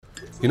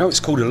You know,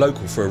 it's called a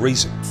local for a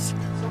reason.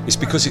 It's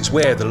because it's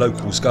where the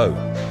locals go.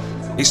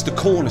 It's the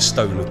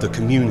cornerstone of the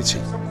community,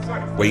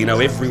 where you know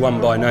everyone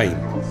by name,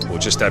 or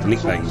just have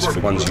nicknames for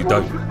the ones you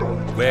don't.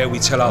 Where we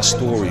tell our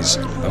stories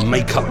and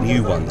make up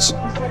new ones.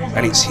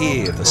 And it's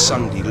here the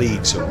Sunday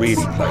leagues are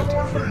really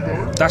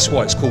played. That's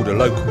why it's called a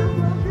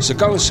local. So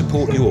go and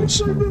support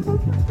yours,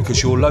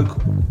 because your local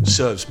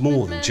serves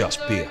more than just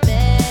beer.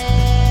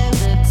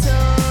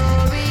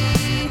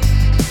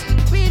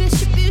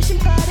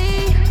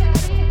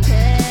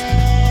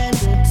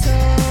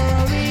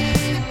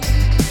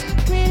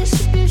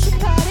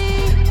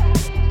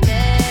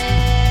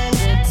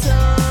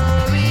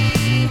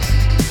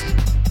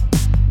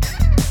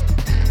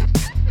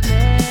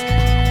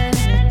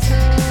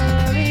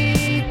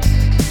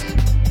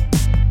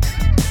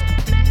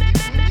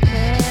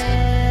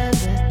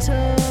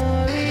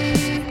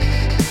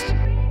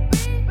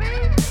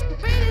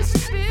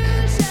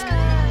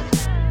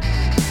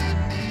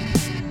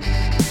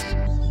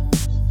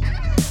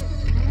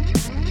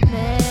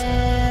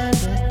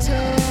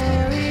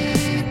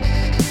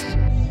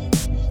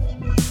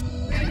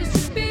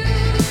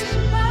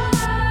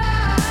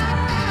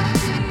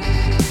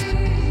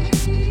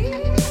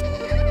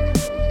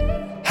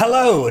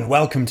 Hello and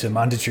welcome to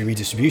Mandatory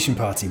Redistribution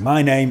Party.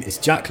 My name is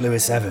Jack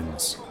Lewis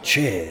Evans.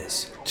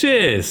 Cheers.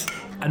 Cheers.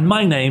 And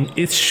my name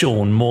is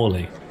Sean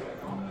Morley.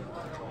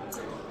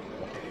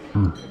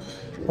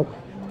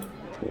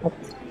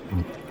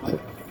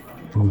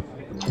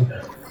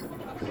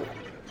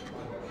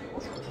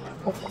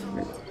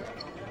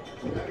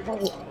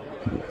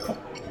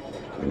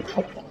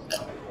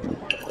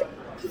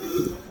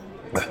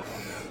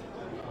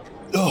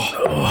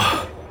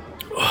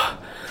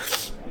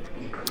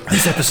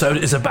 This episode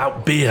is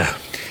about beer.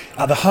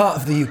 At the heart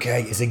of the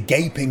UK is a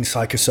gaping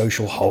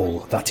psychosocial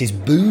hole that is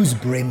booze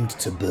brimmed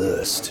to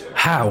burst.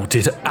 How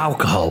did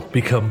alcohol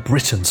become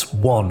Britain's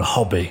one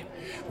hobby?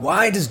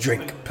 Why does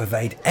drink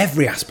pervade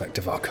every aspect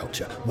of our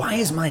culture? Why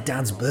is my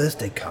dad's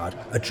birthday card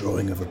a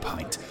drawing of a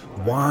pint?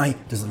 Why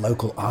does the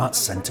local arts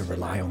centre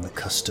rely on the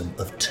custom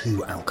of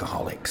two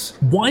alcoholics?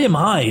 Why am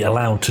I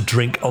allowed to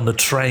drink on the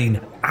train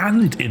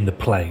and in the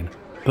plane,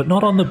 but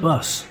not on the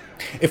bus?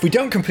 If we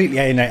don't completely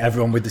alienate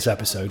everyone with this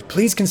episode,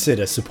 please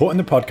consider supporting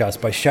the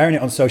podcast by sharing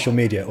it on social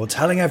media or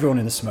telling everyone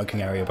in the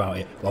smoking area about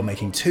it while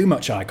making too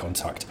much eye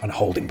contact and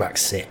holding back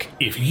sick.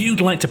 If you'd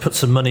like to put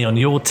some money on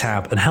your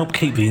tab and help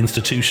keep the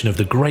institution of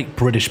the Great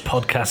British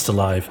Podcast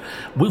alive,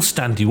 we'll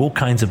stand you all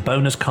kinds of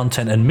bonus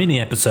content and mini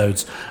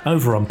episodes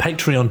over on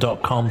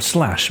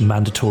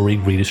patreon.com/mandatory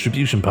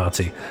redistribution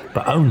party,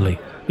 but only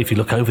if you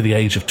look over the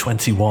age of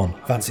 21.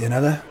 Fancy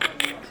another?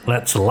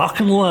 Let's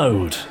lock and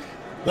load.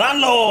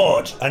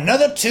 Landlord,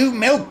 another 2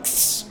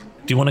 milks.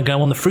 Do you want to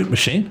go on the fruit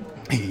machine?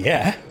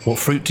 Yeah. What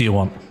fruit do you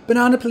want?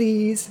 Banana,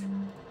 please.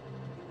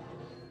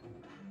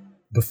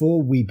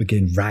 Before we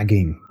begin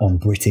ragging on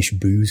British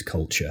booze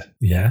culture,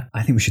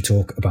 I think we should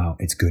talk about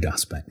its good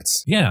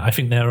aspects. Yeah, I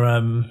think they're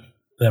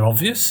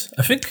obvious.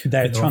 I think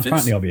they're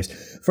transparently obvious.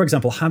 For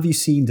example, have you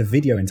seen the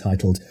video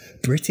entitled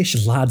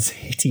 "British Lads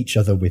Hit Each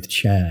Other with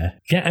Chair"?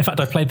 Yeah, in fact,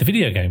 I played the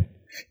video game.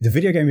 The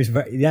video game is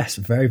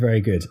very,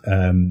 very good.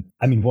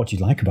 I mean, what do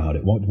you like about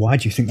it? Why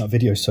do you think that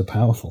video is so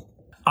powerful?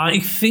 I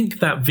think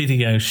that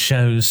video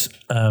shows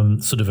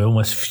sort of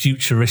almost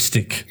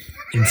futuristic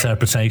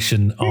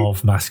interpretation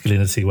of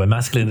masculinity, where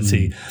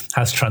masculinity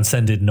has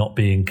transcended not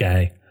being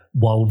gay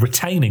while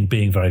retaining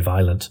being very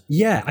violent.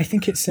 Yeah, I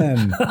think it's...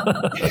 and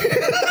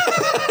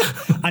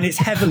it's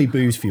heavily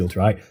booze-fueled,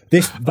 right?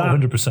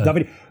 100%. That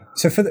video,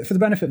 so for the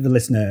benefit of the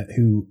listener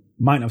who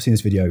might not have seen this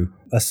video,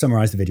 let's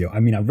summarise the video. I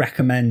mean, I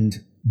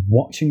recommend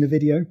watching the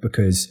video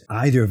because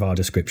either of our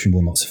description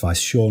will not suffice.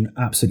 Sean,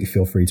 absolutely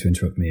feel free to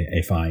interrupt me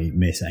if I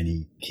miss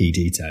any key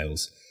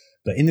details.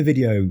 But in the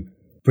video,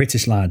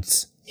 British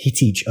lads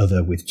hit each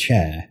other with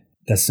chair.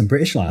 There's some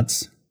British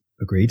lads,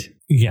 agreed?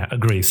 Yeah,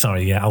 agree.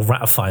 Sorry, yeah, I'll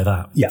ratify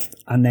that. Yeah,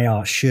 and they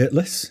are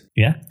shirtless.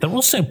 Yeah, they're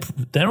also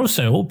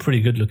all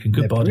pretty good looking,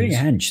 good bodies.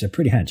 They're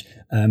pretty hench.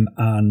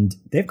 And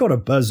they've got a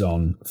buzz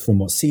on from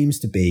what seems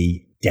to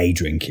be day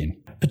drinking.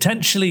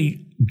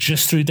 Potentially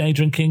just through day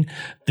drinking.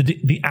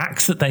 The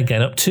acts that they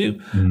get up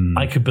to,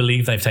 I could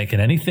believe they've taken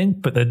anything,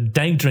 but the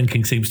day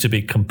drinking seems to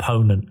be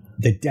component.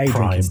 The day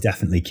drinking is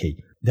definitely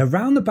key. They're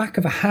round the back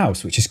of a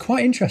house, which is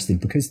quite interesting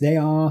because they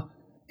are...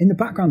 In the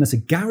background, there's a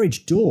garage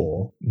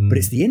door, but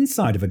it's the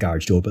inside of a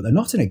garage door, but they're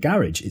not in a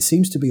garage. It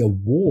seems to be a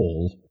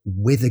wall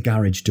with a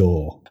garage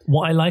door.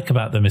 What I like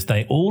about them is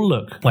they all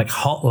look like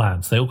hot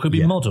lads. They all could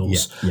be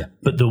models,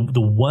 but the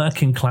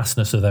working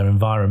classness of their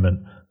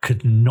environment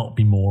could not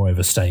be more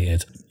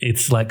overstated.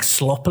 It's like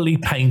sloppily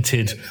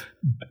painted,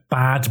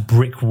 bad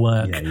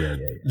brickwork.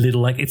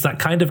 Little, like, it's that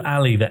kind of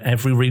alley that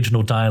every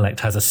regional dialect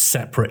has a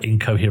separate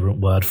incoherent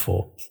word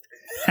for.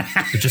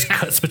 It just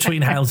cuts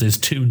between houses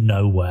to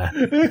nowhere.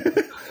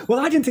 Well,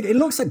 I didn't think it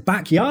looks like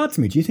backyard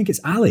to me. Do you think it's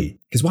alley?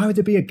 Because why would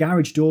there be a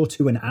garage door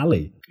to an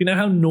alley? You know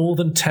how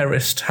northern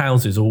terraced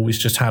houses always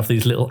just have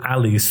these little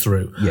alleys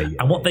through?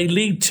 And what they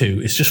lead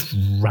to is just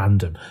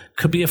random.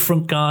 Could be a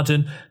front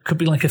garden, could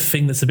be like a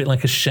thing that's a bit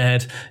like a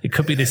shed. It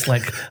could be this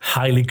like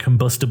highly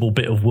combustible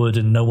bit of wood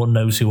and no one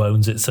knows who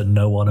owns it, so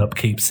no one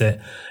upkeeps it.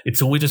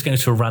 It's always just going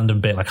to a random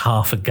bit, like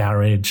half a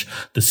garage,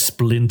 the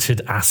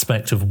splintered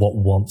aspect of what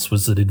once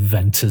was an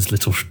inventor's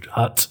little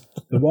hut.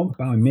 The one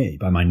by me,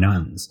 by my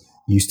nan's,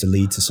 used to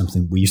lead to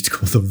something we used to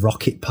call the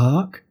Rocket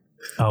Park.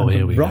 Oh,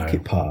 here we go.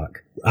 Rocket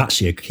Park,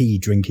 actually a key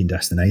drinking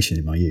destination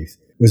in my youth,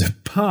 was a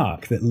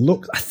park that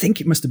looked, I think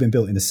it must have been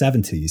built in the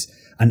 70s,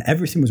 and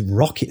everything was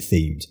rocket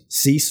themed.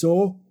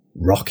 Seesaw,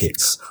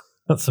 rockets.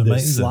 That's amazing.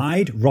 The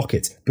slide,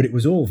 rockets. But it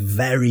was all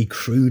very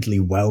crudely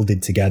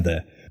welded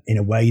together in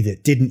a way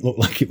that didn't look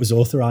like it was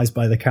authorised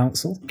by the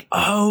council.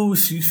 Oh,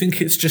 so you think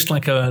it's just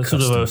like a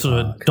sort of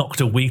a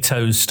Dr.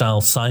 Wheatos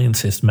style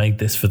scientist made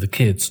this for the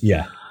kids?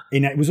 Yeah.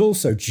 And it was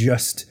also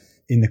just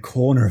in the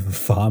corner of a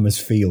farmer's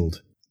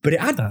field. But it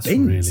had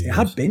bins. It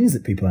had bins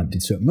that people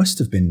emptied, so it must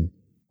have been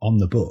on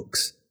the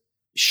books,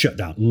 shut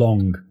down,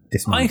 long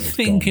dismantled. I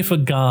think if a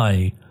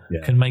guy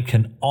can make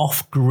an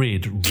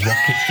off-grid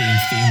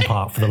rocket-themed theme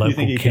park for the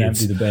local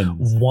kids,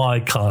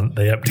 why can't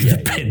they empty the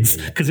bins?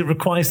 Because it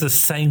requires the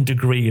same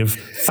degree of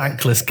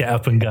thankless get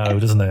up and go,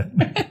 doesn't it?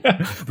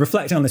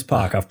 Reflecting on this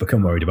park, I've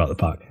become worried about the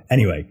park.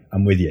 Anyway,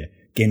 I'm with you.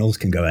 Ginnels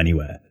can go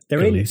anywhere. They're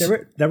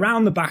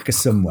around the back of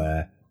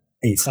somewhere.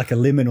 It's like a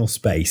liminal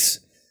space.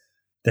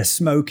 They're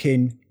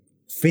smoking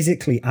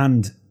physically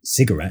and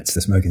cigarettes.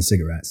 They're smoking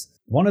cigarettes.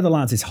 One of the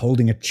lads is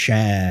holding a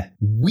chair,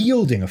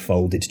 wielding a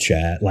folded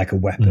chair like a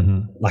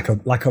weapon, like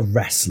a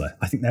wrestler.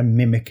 I think they're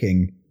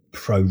mimicking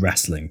pro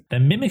wrestling. They're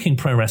mimicking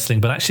pro wrestling,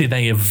 but actually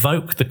they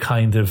evoke the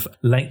kind of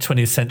late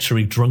 20th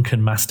century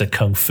drunken master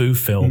kung fu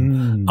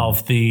film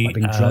of the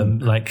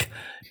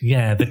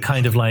the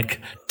kind of like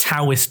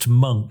Taoist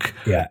monk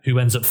who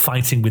ends up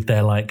fighting with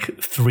their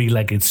like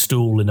three-legged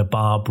stool in a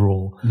bar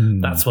brawl.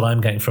 That's what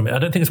I'm getting from it. I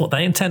don't think it's what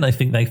they intend. I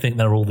think they think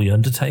they're all the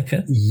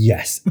Undertaker.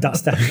 Yes,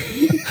 that's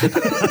definitely.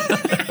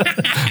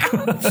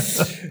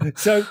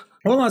 So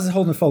one of the lads is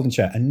holding a folding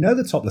chair.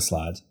 Another topless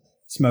lad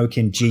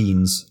smoking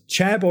jeans.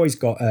 Chairboy's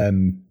got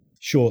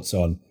shorts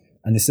on,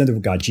 and this other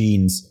guy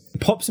jeans.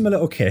 Pops him a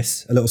little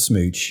kiss, a little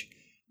smooch.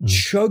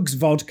 Chugs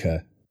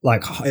vodka,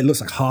 like it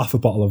looks like half a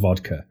bottle of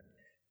vodka.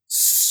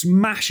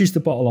 Smashes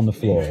the bottle on the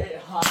floor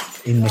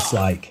in this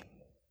like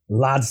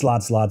lads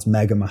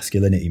mega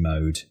masculinity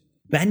mode.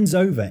 Bends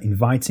over,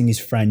 inviting his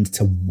friend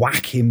to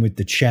whack him with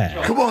the chair.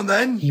 Come on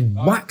then. He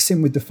whacks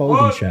him with the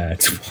folding chair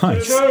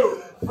twice.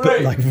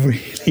 But like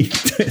really,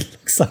 it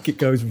looks like it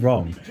goes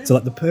wrong. So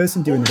like the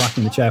person doing the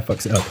whacking the chair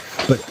fucks it up.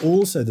 But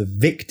also the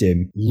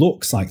victim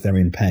looks like they're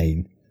in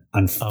pain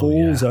and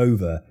falls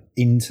over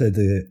into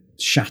the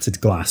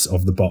shattered glass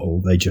of the bottle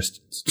they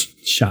just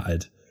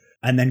shattered.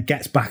 And then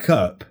gets back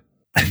up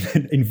and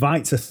then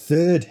invites a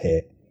third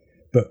hit.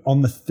 But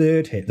on the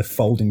third hit, the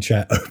folding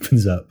chair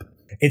opens up.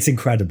 It's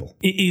incredible.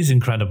 It is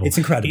incredible. It's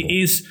incredible.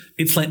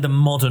 It's like the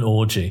modern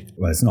orgy.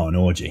 Well, it's not an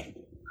orgy.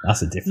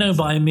 That's a difference. No,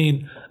 but I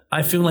mean,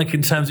 I feel like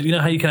in terms of, you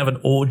know how you can have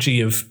an orgy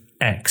of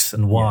X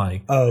and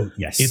Y? Yeah. Oh,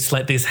 yes. It's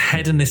like this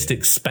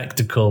hedonistic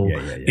spectacle.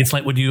 It's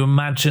like, would you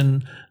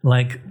imagine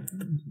like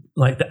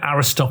the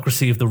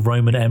aristocracy of the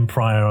Roman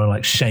Empire or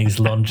like chaise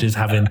lounges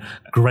having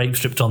grapes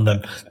stripped on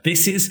them.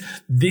 This is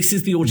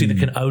the orgy that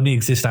can only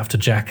exist after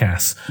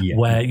Jackass,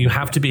 where you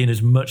have to be in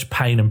as much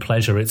pain and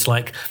pleasure. It's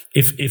like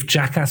if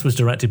Jackass was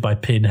directed by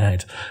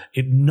Pinhead,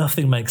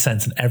 nothing makes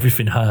sense and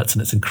everything hurts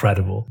and it's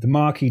incredible. The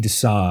Marquis de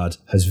Sade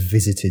has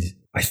visited,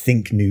 I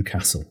think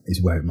Newcastle is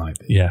where it might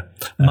be. Yeah.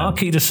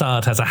 Marquis de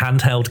Sade has a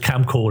handheld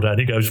camcorder and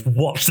he goes,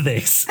 watch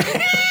this.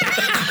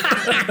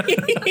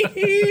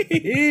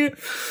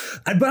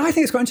 But I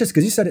think it's quite interesting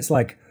because you said it's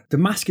like the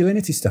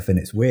masculinity stuff in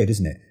it's weird,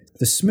 isn't it?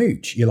 The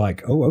smooch, you're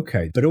like, oh,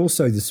 okay. But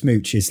also the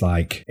smooch is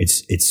like,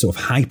 it's sort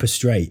of hyper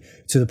straight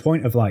to the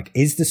point of like,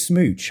 is the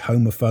smooch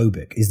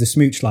homophobic? Is the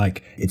smooch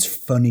like, it's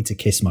funny to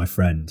kiss my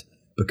friend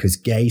because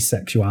gay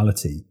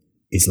sexuality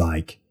is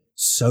like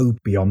so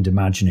beyond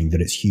imagining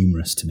that it's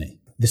humorous to me.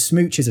 The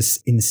smooch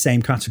is in the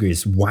same category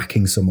as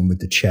whacking someone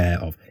with the chair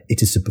of,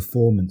 it is a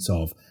performance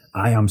of,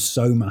 I am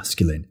so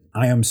masculine.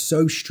 I am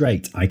so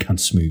straight, I can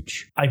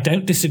smooch. I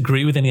don't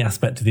disagree with any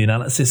aspect of the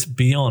analysis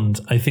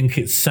beyond, I think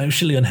it's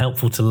socially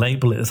unhelpful to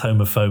label it as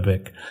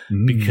homophobic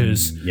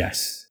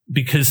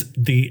because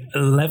the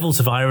levels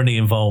of irony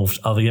involved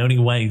are the only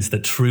ways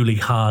that truly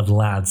hard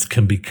lads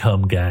can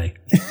become gay.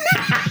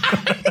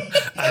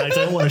 And I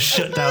don't want to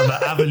shut down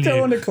that avenue. I don't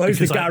want to close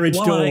the garage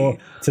door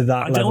to that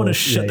level. I don't want to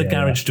shut the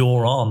garage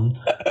door on.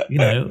 You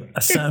know,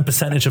 a certain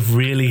percentage of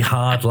really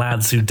hard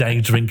lads who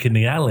day drink in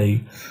the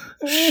alley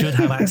should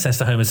have access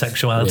to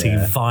homosexuality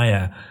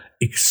via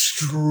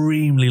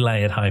extremely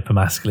layered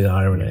hypermasculine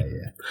irony.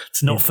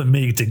 It's not for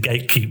me to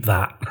gatekeep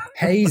that.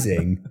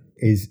 Hazing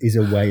is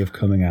a way of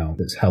coming out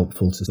that's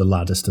helpful to the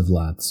laddest of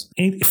lads.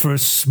 For a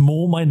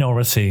small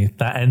minority,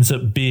 that ends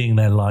up being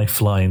their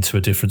lifeline to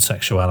a different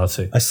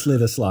sexuality. A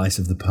slither slice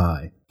of the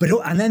pie.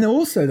 And then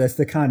also there's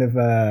the kind of,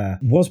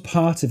 was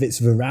part of its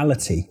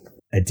virality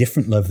a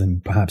different love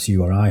than perhaps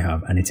you or I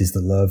have, and it is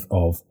the love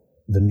of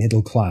the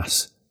middle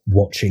class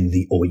watching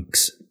the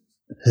oiks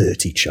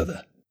hurt each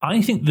other.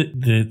 I think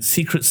that the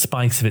secret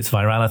spice of its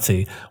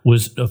virality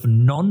was of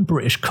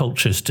non-British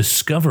cultures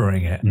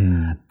discovering it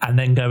and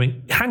then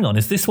going, hang on,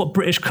 is this what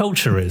British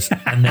culture is?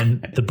 And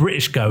then the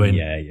British going,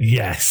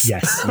 yes.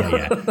 Yes,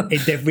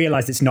 they've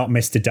realised it's not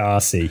Mr.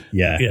 Darcy.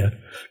 Yeah.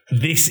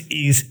 This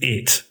is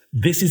it.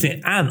 This is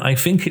it. And I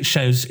think it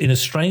shows, in a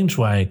strange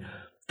way,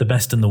 the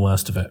best and the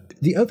worst of it.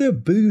 The other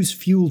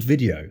booze-fueled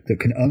video that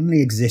can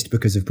only exist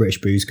because of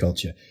British booze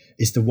culture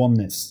is the one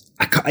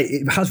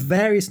it has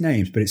various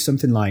names, but it's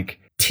something like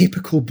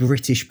Typical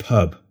British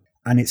Pub.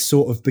 And it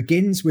sort of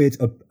begins with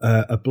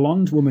a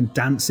blonde woman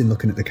dancing,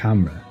 looking at the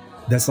camera.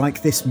 There's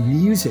like this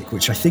music,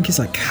 which I think is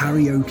like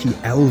karaoke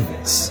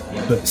Elvis,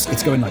 but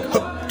it's going like,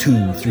 hup,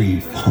 2, 3,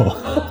 4,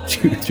 hup,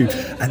 2, 3.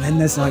 And then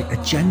there's like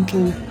a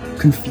gentle,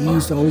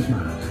 confused old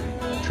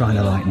man trying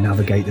to like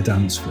navigate the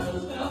dance floor.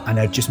 And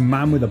a just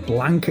man with a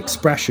blank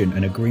expression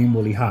and a green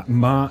woolly hat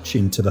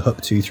marching to the Hup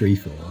 2, 3,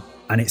 4.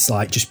 And it's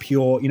like just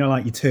pure,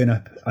 like you turn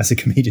up as a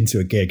comedian to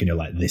a gig and you're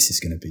like, this is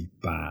going to be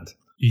bad.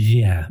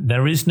 Yeah,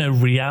 there is no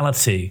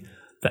reality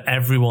that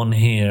everyone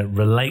here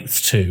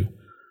relates to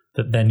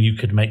that then you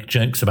could make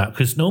jokes about.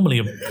 Because normally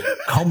a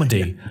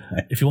comedy,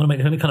 if you want to make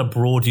any kind of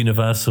broad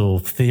universal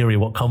theory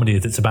of what comedy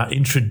is, it's about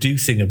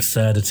introducing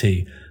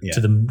absurdity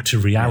to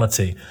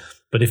reality. Yeah.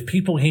 But if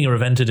people here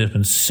have ended up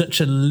in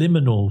such a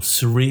liminal,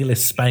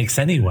 surrealist space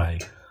anyway,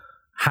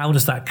 how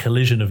does that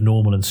collision of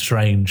normal and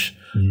strange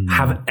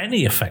have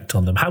any effect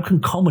on them? How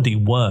can comedy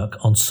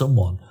work on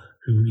someone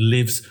who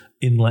lives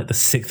in like the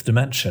sixth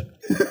dimension?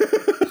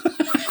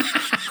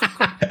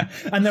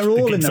 And they're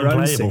all in their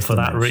own sixth for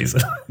that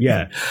reason.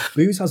 Yeah.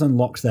 Booze has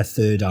unlocked their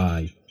third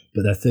eye,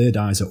 but their third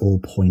eyes are all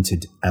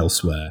pointed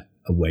elsewhere,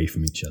 away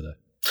from each other.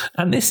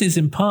 And this is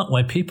in part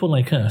why people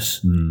like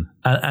us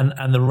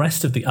and the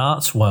rest of the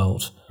arts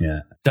world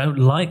don't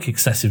like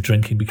excessive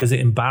drinking, because it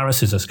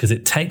embarrasses us, because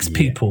it takes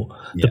people.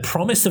 The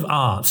promise of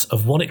art,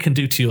 of what it can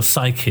do to your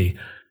psyche,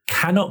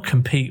 cannot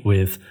compete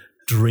with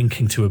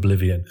drinking to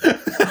oblivion.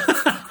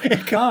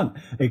 It can't.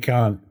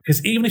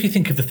 Because even if you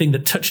think of the thing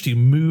that touched you,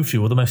 moved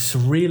you, or the most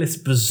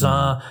surrealist,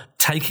 bizarre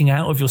taking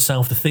out of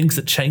yourself, the things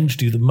that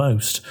changed you the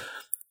most,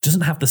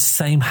 doesn't have the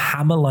same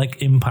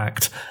hammer-like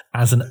impact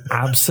as an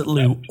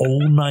absolute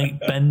all-night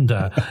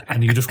bender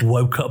and you just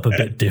woke up a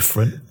bit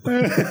different.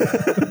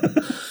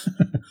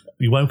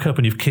 You woke up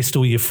and you've kissed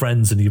all your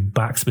friends and your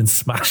back's been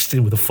smashed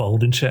in with a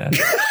folding chair.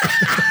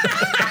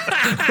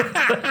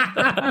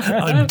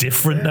 I'm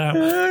different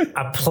now.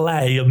 A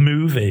play, a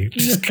movie,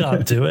 just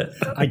can't do it.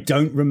 I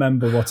don't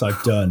remember what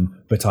I've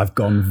done, but I've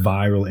gone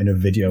viral in a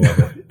video of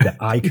it that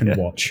I can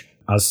watch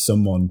as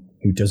someone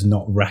who does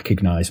not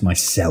recognise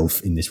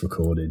myself in this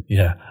recording.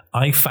 Yeah.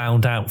 I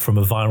found out from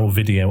a viral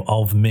video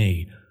of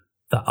me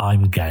that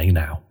I'm gay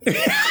now.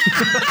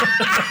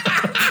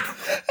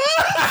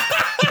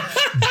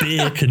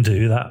 Beer can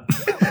do that.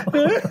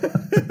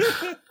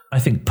 I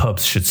think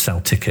pubs should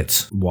sell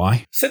tickets.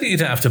 Why? So that you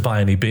don't have to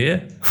buy any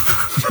beer.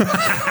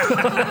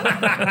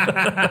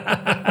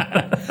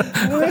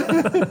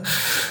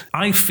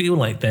 I feel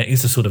like there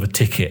is a sort of a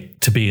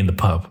ticket to be in the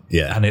pub.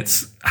 Yeah. And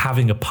it's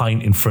having a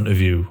pint in front of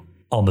you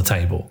on the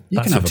table.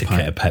 You can have a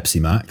pint of Pepsi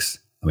Max.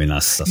 I mean,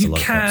 that's a lot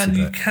of Pepsi.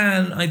 You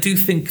can. I do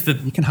think that...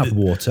 You can have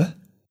water.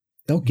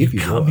 They'll give you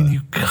water. I mean,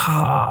 you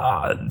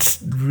can't,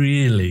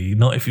 really.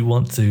 Not if you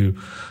want to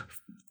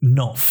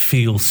not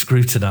feel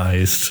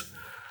scrutinised.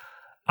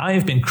 I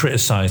have been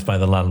criticised by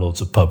the landlords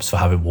of pubs for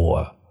having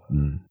water.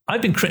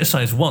 I've been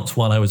criticised once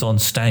while I was on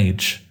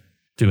stage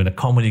doing a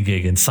comedy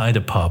gig inside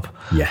a pub.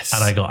 Yes.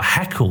 And I got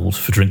heckled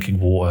for drinking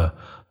water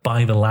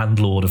by the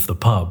landlord of the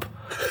pub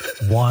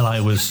while I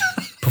was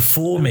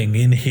performing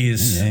in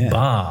his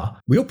bar.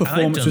 Well, your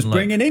performance was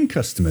bringing in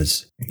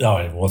customers. No,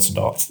 it was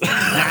not.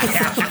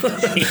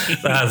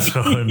 That's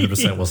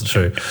 100% wasn't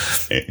true.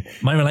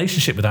 My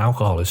relationship with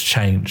alcohol has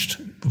changed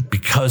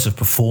because of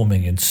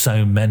performing in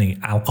so many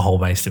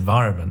alcohol-based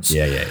environments.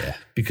 Yeah.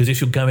 Because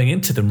if you're going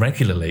into them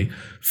regularly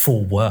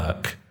for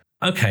work,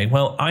 okay,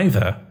 well,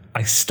 either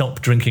I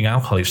stop drinking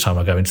alcohol each time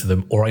I go into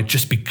them, or I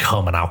just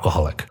become an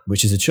alcoholic.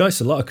 Which is a choice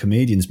a lot of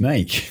comedians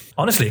make.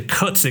 Honestly, it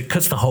cuts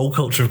the whole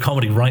culture of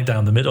comedy right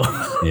down the middle.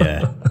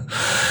 Yeah.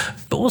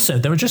 But also,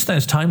 there are just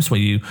those times where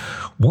you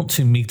want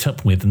to meet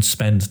up with and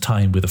spend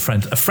time with a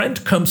friend. A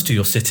friend comes to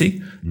your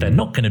city. They're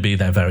not going to be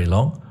there very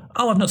long.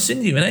 Oh, I've not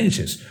seen you in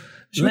ages.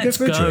 Let's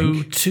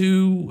go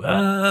to...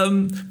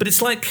 but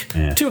it's like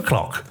 2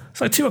 o'clock.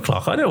 It's like 2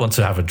 o'clock. I don't want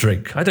to have a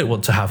drink. I don't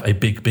want to have a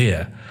big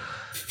beer.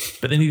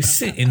 But then you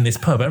sit in this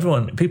pub,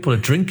 people are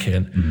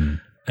drinking,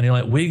 and you're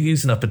like, we're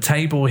using up a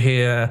table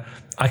here.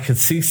 I can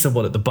see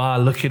someone at the bar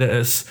looking at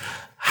us.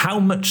 How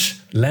much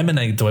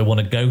lemonade do I want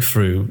to go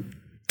through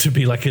to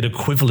be like an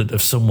equivalent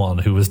of someone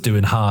who was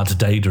doing hard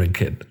day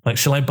drinking. Like,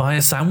 shall I buy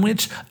a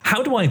sandwich?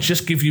 How do I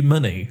just give you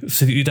money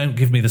so that you don't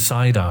give me the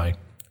side eye?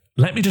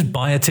 Let me just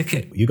buy a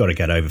ticket. You got to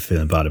get over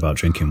feeling bad about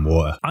drinking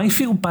water. I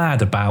feel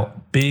bad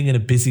about being in a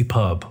busy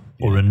pub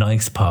or a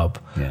nice pub.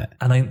 Yeah.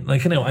 And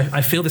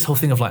I feel this whole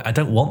thing of like, I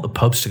don't want the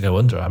pubs to go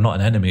under. I'm not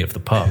an enemy of the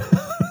pub.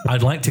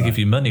 I'd like to give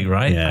you money,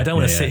 right? Yeah, I don't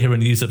want to sit here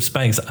and use up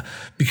space,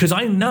 because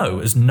I know,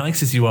 as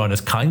nice as you are and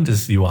as kind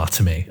as you are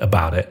to me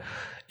about it,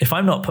 if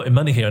I'm not putting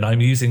money here and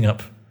I'm using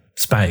up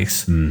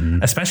space,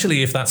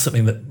 especially if that's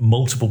something that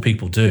multiple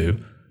people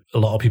do, a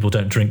lot of people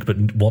don't drink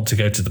but want to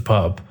go to the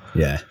pub.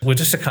 Yeah. We're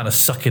just kind of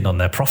sucking on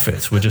their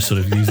profits. We're just sort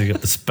of using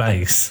up the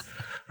space.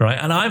 Right,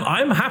 and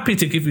I'm happy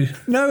to give you...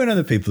 No one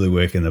other people who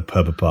work in the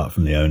pub apart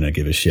from the owner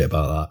give a shit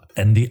about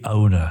that. And the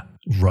owner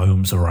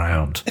roams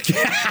around.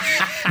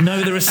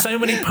 No, there are so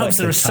many pubs.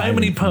 There are so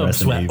many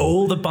pubs where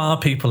all the bar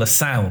people are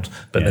sound,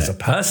 but there's a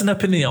person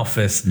up in the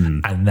office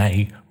and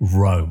they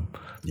roam.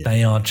 Yeah.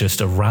 They are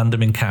just a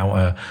random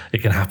encounter. It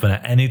can happen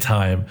at any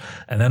time,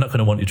 and they're not going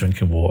to want you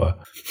drinking water.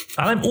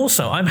 And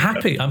I'm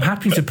happy. I'm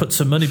happy to put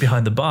some money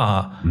behind the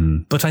bar,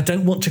 but I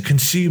don't want to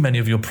consume any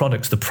of your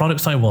products. The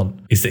products I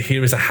want is that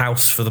here is a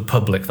house for the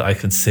public that I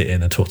can sit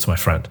in and talk to my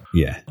friend.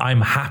 Yeah.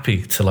 I'm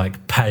happy to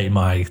like pay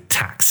my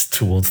tax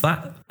towards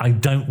that. I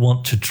don't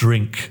want to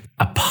drink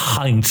a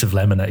pint of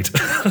lemonade.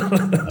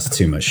 That's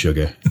too much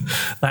sugar.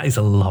 That is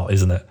a lot,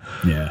 isn't it?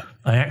 Yeah.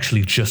 I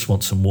actually just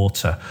want some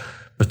water.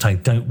 But I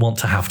don't want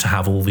to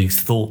have all these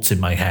thoughts in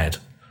my head.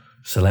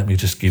 So let me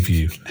just give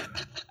you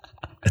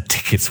a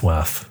ticket's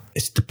worth.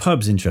 It's the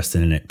pub's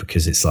interesting in it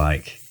because it's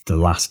like the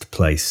last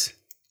place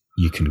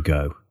you can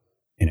go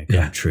in a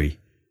country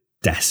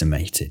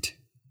decimated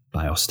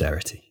by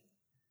austerity.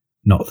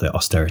 Not that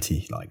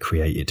austerity like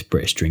created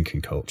British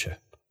drinking culture,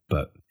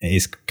 but it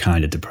is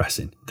kind of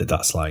depressing that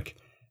that's like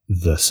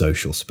the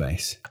social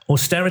space.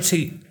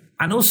 Austerity,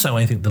 and also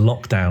I think the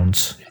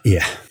lockdowns.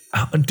 Yeah.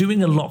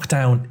 Doing a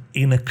lockdown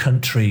in a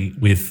country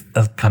with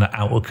a kind of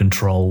out of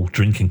control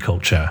drinking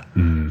culture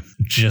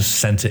just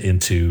sent it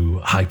into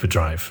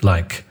hyperdrive.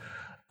 Like,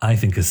 I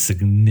think a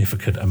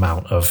significant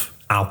amount of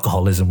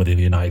alcoholism within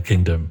the United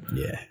Kingdom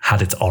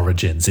had its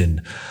origins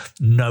in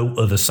no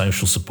other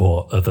social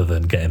support other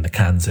than getting the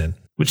cans in,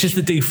 which is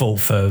the default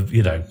for,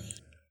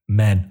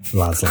 men.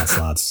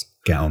 Lads.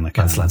 Get on the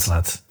cans.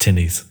 Lads.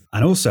 Tinnies.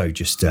 And also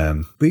just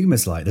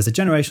boomers, like, there's a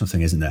generational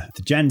thing, isn't there?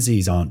 The Gen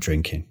Zs aren't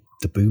drinking.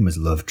 The boomers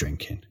love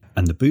drinking.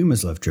 And the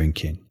boomers love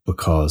drinking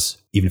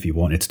because even if you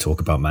wanted to talk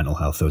about mental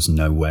health, there was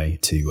no way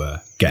to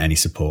get any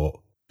support.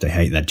 They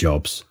hate their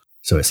jobs.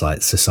 So it's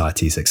like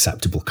society's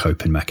acceptable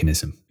coping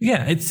mechanism.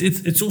 Yeah,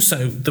 it's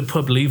also the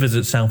pub levers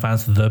itself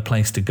as the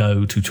place to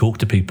go to talk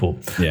to people,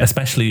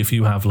 especially if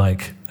you have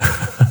like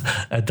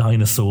a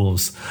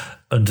dinosaur's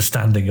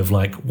understanding of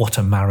like what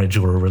a marriage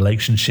or a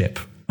relationship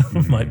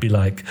might be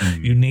like.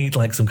 You need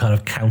like some kind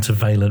of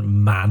countervalent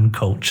man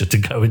culture to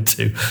go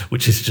into,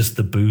 which is just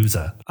the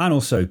boozer. And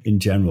also in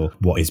general,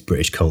 what is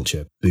British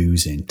culture?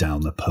 Boozing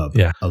down the pub.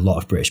 Yeah. A lot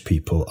of British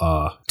people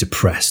are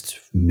depressed,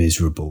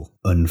 miserable,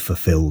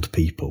 unfulfilled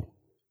people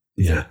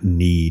that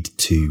need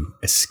to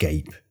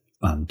escape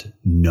and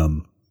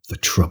numb the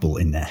trouble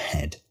in their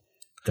head.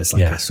 There's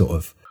like a sort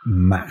of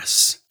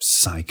mass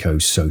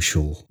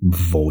psychosocial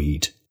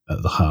void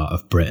at the heart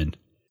of Britain.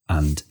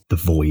 And the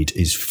void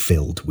is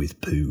filled with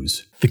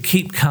booze. The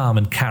Keep Calm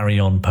and Carry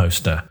On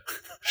poster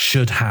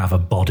should have a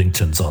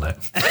Boddingtons on it.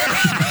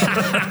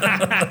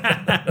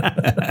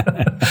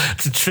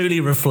 To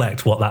truly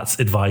reflect what that's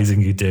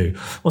advising you do.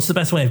 What's the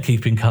best way of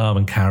keeping calm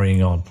and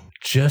carrying on?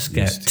 Just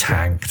get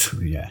tanked.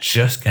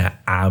 Just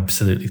get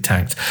absolutely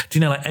tanked. Do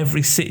you know, like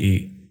every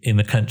city in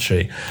the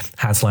country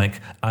has like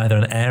either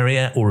an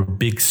area or a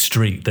big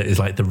street that is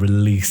like the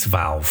release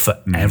valve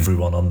for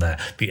everyone on there.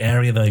 The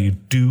area that you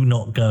do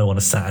not go on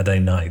a Saturday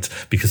night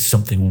because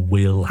something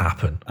will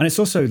happen. And it's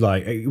also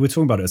like, we're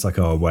talking about it as like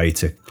a way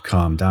to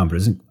calm down, but it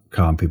doesn't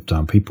calm people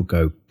down. People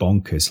go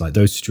bonkers. Like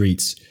those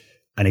streets.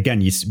 And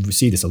again, you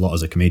see this a lot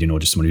as a comedian or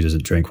just someone who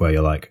doesn't drink, where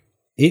you're like,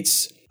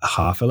 it's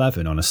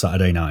 11:30 on a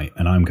Saturday night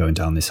and I'm going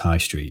down this high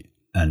street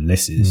and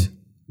this is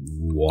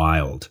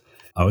wild.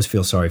 I always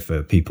feel sorry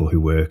for people who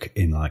work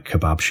in like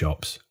kebab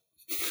shops.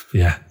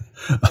 Yeah.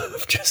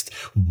 Of just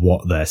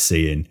what they're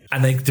seeing.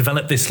 And they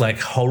develop this like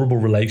horrible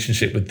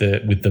relationship with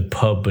the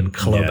pub and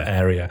club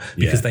area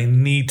because they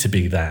need to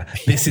be there.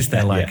 This is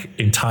their like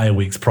entire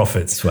week's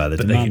profits. But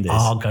they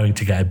are going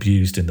to get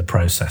abused in the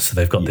process. So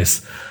they've got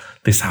this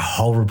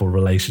horrible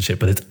relationship,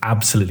 but it's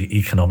absolutely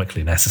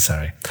economically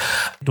necessary. Do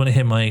you want to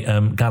hear my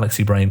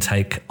Galaxy Brain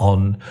take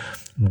on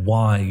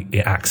why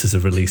it acts as a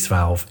release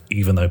valve,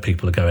 even though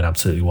people are going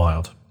absolutely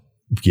wild?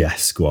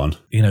 Yes, go on.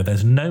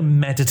 There's no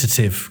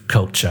meditative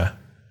culture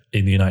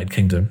in the United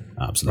Kingdom.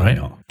 Absolutely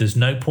not. There's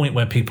no point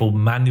where people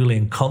manually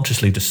and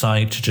consciously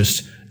decide to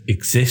just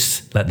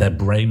exist, let their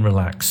brain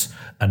relax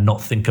and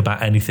not think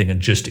about anything and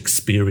just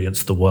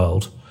experience the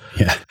world.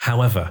 Yeah.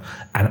 However,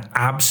 an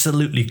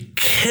absolutely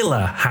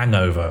killer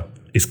hangover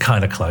is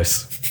kind of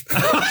close.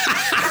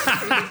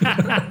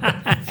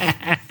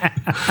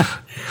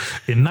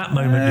 In that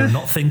moment,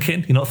 you're not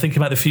thinking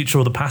about the future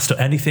or the past or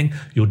anything.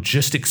 You're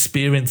just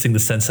experiencing the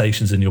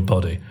sensations in your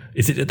body.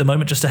 Is it at the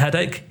moment just a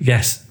headache?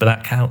 Yes, but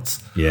that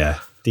counts. Yeah.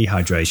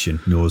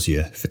 Dehydration,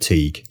 nausea,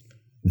 fatigue.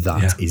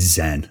 That is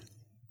Zen.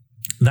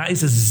 That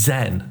is as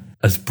Zen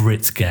as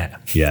Brits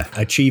get. Yeah.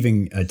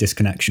 Achieving a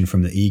disconnection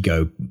from the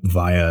ego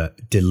via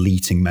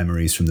deleting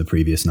memories from the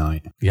previous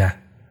night. Yeah.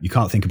 You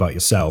can't think about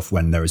yourself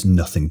when there is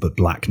nothing but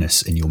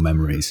blackness in your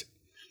memories.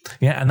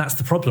 Yeah, and that's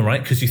the problem,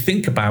 right? Because you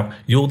think about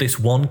you're this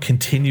one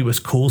continuous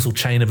causal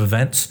chain of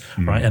events,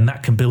 right? And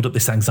that can build up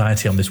this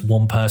anxiety. I'm this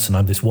one person.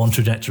 I'm this one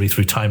trajectory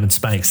through time and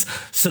space.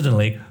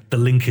 Suddenly, the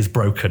link is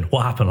broken.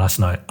 What happened last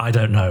night? I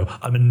don't know.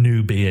 I'm a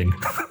new being.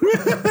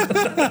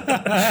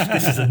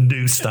 This is a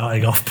new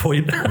starting off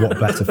point. What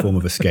better form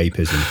of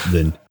escapism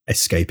than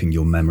escaping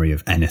your memory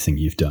of anything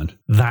you've done?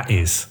 That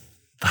is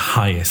the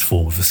highest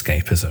form of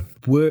escapism.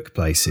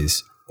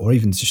 Workplaces, or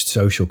even just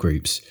social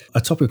groups,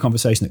 a topic of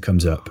conversation that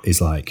comes up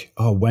is like,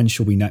 oh, when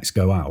shall we next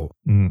go out?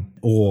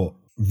 Or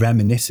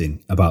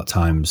reminiscing about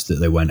times that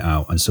they went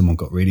out and someone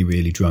got really,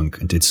 really drunk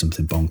and did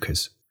something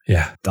bonkers.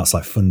 Yeah. That's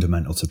like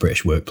fundamental to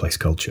British workplace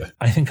culture.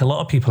 I think a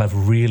lot of people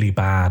have really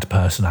bad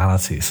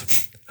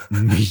personalities.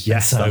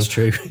 Yes, so that's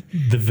true.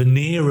 The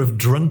veneer of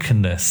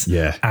drunkenness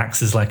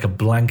acts as like a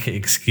blanket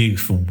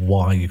excuse for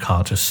why you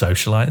can't just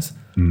socialise.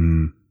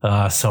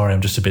 Sorry,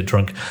 I'm just a bit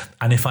drunk.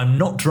 And if I'm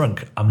not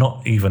drunk, I'm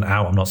not even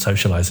out. I'm not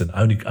socialising.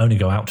 I only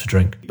go out to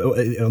drink. But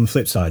on the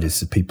flip side is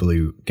the people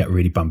who get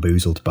really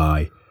bamboozled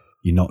by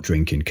you not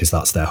drinking because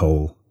that's their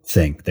whole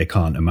thing. They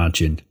can't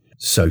imagine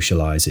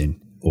socialising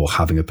or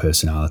having a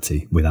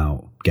personality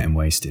without getting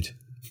wasted.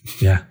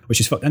 Yeah. Which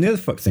is fucked. And the other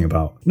fucked thing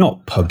about,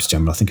 not pubs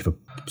generally, I think of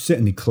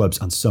certainly clubs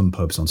and some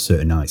pubs on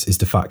certain nights, is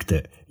the fact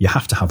that you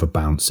have to have a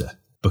bouncer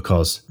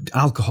because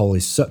alcohol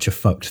is such a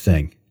fucked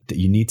thing that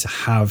you need to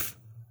have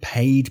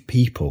paid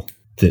people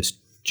that's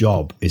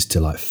job is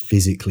to like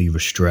physically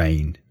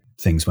restrain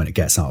things when it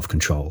gets out of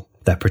control.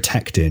 They're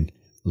protecting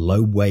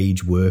low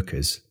wage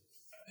workers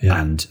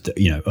and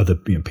other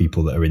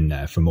people that are in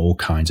there from all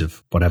kinds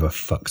of whatever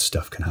fucked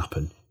stuff can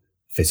happen.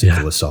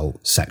 Physical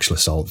assault, sexual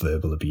assault,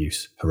 verbal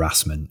abuse,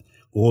 harassment,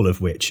 all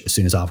of which, as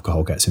soon as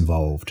alcohol gets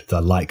involved,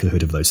 the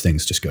likelihood of those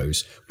things just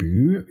goes,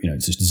 it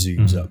just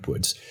zooms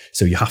upwards.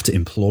 So you have to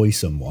employ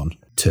someone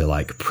to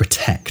like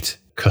protect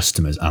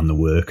customers and the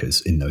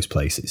workers in those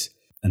places.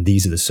 And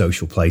these are the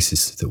social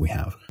places that we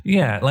have.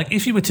 Yeah, like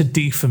if you were to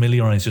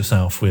defamiliarize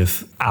yourself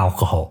with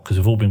alcohol, because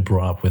we've all been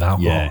brought up with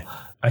alcohol,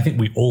 I think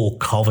we all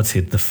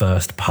coveted the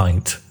first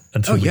pint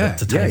until we got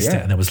to taste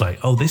it. And it was like,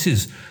 oh, this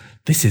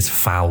is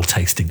foul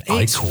tasting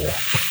ichor.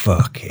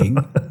 Fucking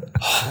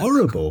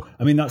horrible.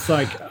 I mean, that's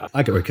like,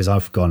 I get it because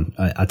I've gone,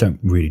 I don't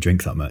really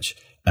drink that much.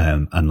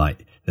 And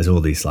like, there's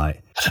all these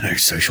like, I don't know,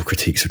 social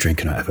critiques of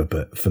drinking or whatever.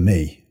 But for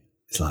me,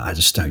 it's like, I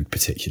just don't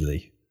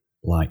particularly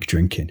like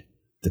drinking.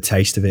 The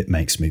taste of it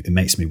makes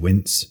me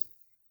wince.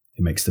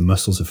 It makes the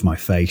muscles of my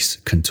face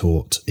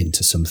contort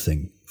into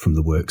something from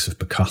the works of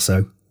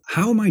Picasso.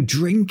 How am I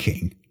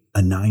drinking a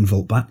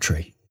 9-volt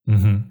battery?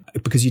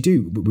 Because you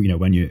do,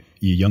 when you're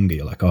younger,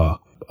 you're like, oh,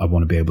 I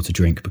want to be able to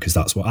drink because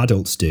that's what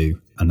adults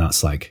do. And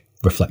that's like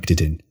reflected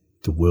in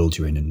the world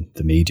you're in and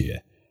the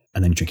media.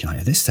 And then drinking,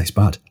 like, this tastes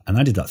bad. And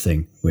I did that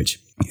thing, which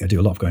I do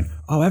a lot of going,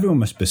 oh, everyone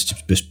must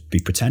be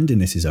pretending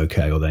this is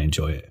okay or they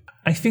enjoy it.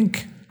 I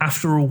think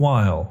after a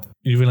while,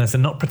 you realise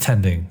they're not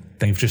pretending.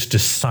 They've just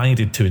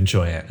decided to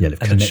enjoy it. Yeah,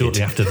 and then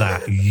shortly after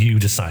that, you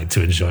decide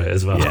to enjoy it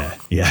as well.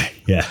 Yeah.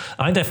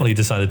 I definitely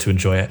decided to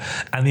enjoy it.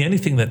 And the only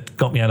thing that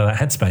got me out of that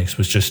headspace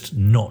was just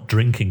not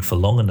drinking for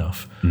long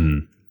enough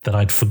that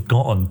I'd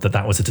forgotten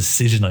that was a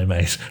decision I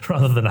made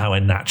rather than how I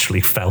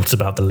naturally felt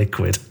about the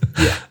liquid.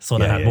 So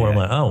when I had more, I'm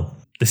like, oh,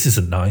 this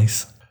isn't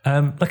nice.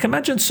 Like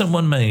imagine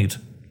someone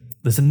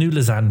there's a new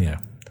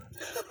lasagna.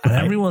 And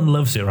everyone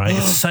loves it, right?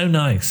 It's so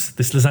nice.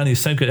 This lasagna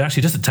is so good. It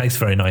actually doesn't taste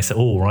very nice at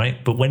all,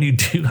 right? But when you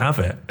do have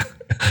it,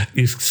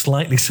 you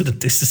slightly sort of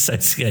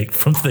disassociate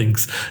from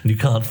things and you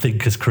can't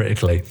think as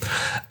critically.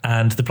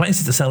 And the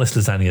places that sell this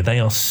lasagna, they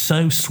are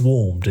so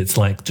swarmed. It's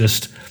like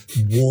just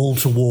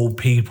wall-to-wall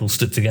people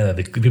stood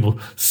together. People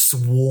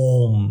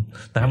swarm.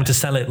 They're having to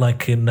sell it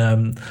like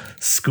in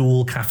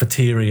school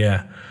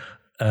cafeteria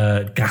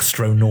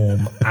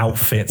gastronorm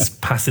outfits,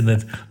 passing the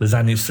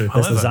lasagnas through.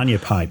 There's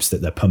lasagna pipes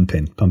that they're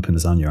pumping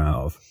lasagna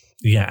out of.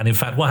 Yeah, and in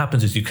fact, what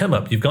happens is you come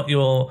up, you've got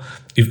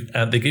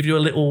they give you a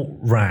little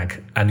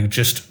rag, and you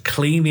just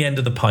clean the end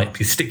of the pipe.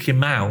 You stick your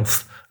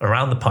mouth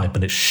around the pipe,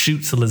 and it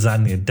shoots the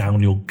lasagna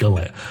down your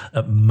gullet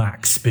at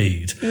max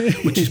speed,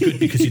 which is good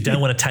because you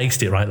don't want to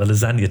taste it, right? The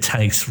lasagna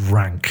tastes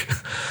rank,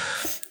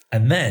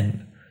 and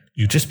then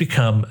you just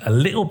become a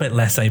little bit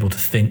less able to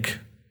think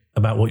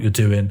about what you're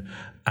doing.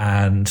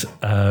 And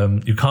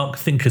you can't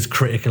think as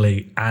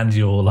critically, and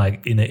your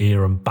like inner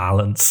ear and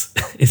balance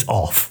is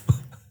off.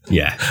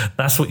 Yeah.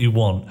 That's what you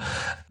want.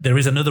 There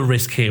is another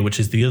risk here, which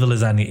is the other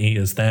lasagna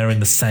eaters. They're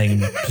in the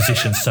same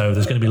position. So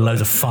there's going to be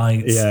loads of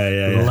fights,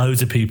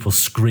 loads of people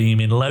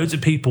screaming, loads of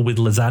people with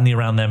lasagna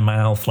around their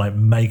mouth, like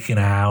making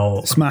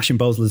out. Smashing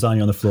bowls of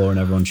lasagna on the floor and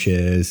everyone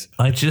cheers.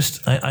 I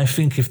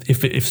think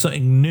if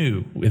something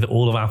new with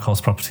all of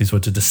alcohol's properties were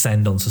to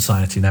descend on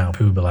society now,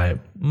 people would be like,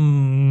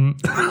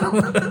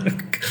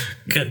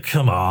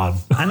 come on.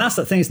 And that's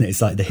the thing, isn't it?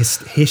 It's like the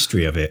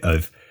history of it,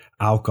 of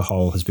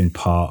alcohol has been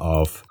part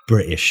of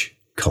British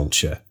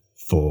culture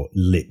for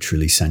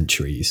literally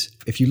centuries.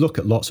 If you look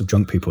at lots of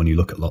drunk people and you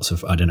look at lots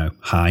of, I don't know,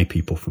 high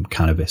people from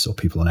cannabis or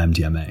people on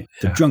MDMA,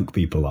 the drunk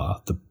people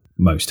are the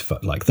most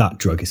fucked. Like that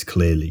drug is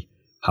clearly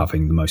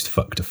having the most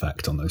fucked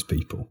effect on those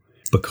people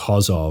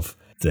because of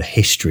the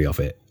history of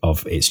it,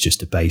 of it's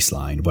just a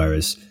baseline,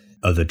 whereas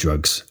other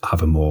drugs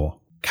have a more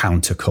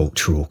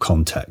countercultural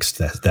context.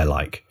 They're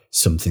like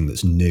something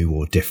that's new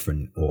or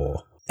different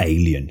or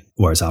alien,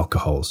 whereas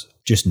alcohol's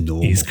just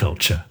normal. Is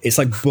culture. It's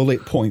like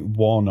bullet point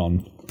 1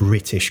 on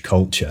British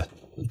culture,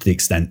 the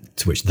extent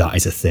to which that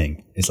is a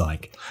thing. It's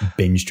like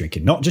binge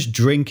drinking, not just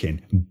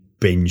drinking,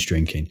 binge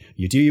drinking.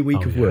 You do your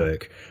week of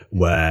work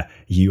where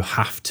you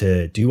have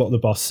to do what the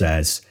boss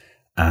says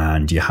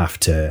and you have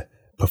to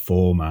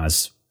perform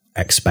as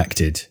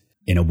expected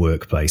in a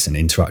workplace and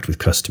interact with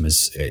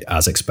customers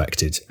as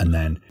expected, and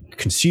then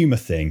consume a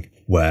thing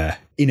where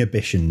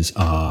inhibitions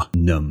are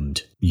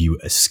numbed, you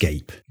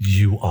escape.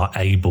 You are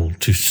able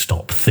to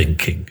stop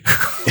thinking.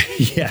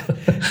 Yeah.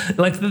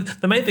 Like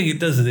the main thing it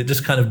does is it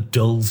just kind of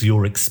dulls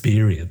your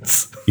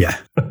experience. Yeah.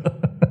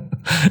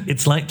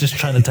 It's like just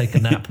trying to take a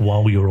nap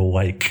while you're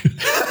awake.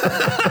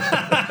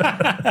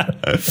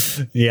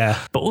 Yeah.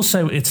 But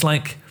also it's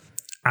like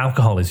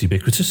alcohol is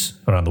ubiquitous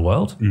around the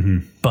world.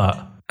 Mm-hmm.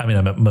 But I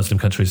mean, Muslim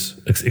countries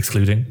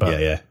excluding,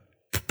 but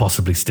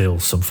possibly still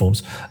some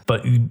forms.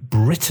 But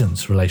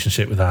Britain's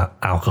relationship with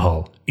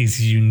alcohol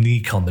is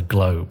unique on the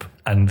globe.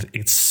 And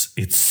it's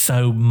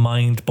so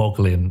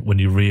mind-boggling when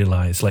you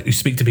realise, like you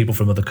speak to people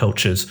from other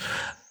cultures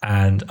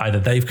and either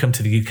they've come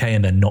to the UK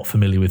and they're not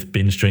familiar with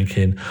binge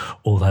drinking,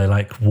 or they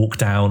like walk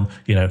down,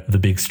 the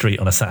big street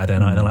on a Saturday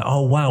night and they're like,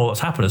 oh wow, what's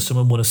happened?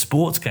 Someone won a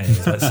sports game.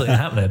 Is like something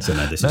happening? So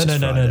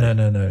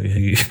No.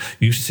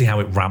 You should see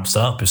how it ramps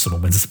up if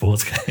someone wins a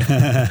sports game.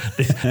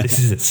 This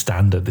is its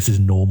standard. This is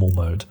normal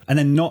mode. And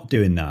then not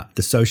doing that,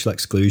 the social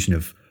exclusion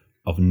of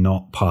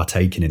not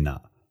partaking in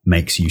that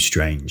makes you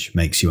strange,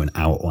 makes you an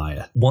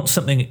outlier. Once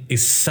something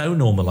is so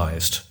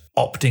normalised,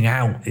 opting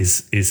out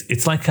is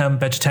it's like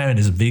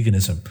vegetarianism,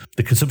 veganism.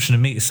 The consumption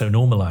of meat is so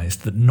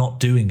normalized that not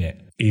doing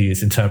it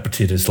is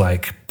interpreted as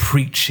like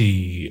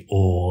preachy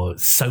or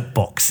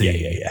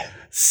soapboxy.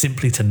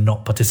 Simply to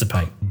not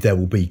participate. There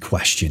will be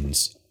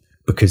questions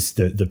because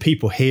the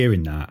people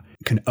hearing that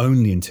can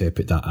only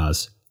interpret that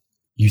as,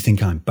 you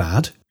think I'm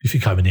bad? You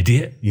think I'm an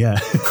idiot? Yeah.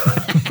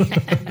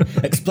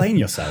 Explain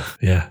yourself.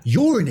 Yeah.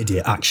 You're an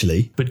idiot,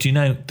 actually. But do you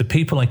know, the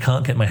people I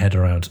can't get my head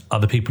around are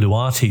the people who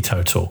are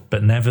teetotal,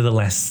 but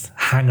nevertheless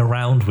hang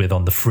around with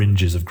on the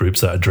fringes of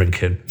groups that are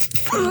drinking.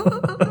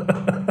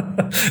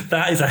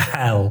 That is a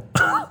hell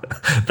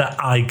that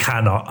I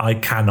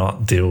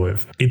cannot deal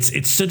with.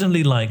 It's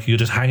suddenly like you're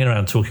just hanging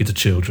around talking to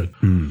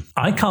children.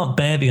 I can't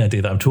bear the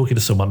idea that I'm talking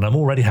to someone and I'm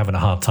already having a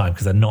hard time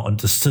because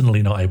they're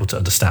suddenly not able to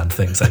understand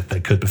things they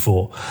could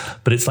before.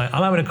 But it's like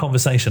I'm having a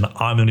conversation,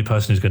 I'm the only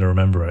person who's going to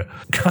remember it.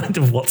 Kind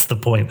of what's the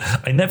point?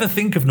 I never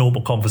think of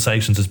normal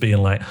conversations as being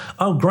like,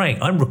 oh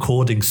great, I'm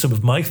recording some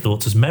of my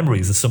thoughts as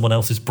memories in someone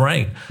else's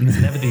brain. It's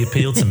never the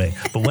appeal to me.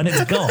 But when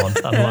it's gone,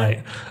 I'm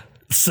like,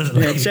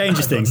 suddenly it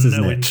changes things, doesn't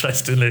it? No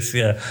interest in this.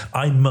 Yeah,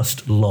 I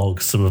must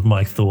log some of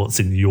my thoughts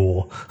in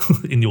your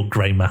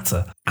grey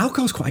matter.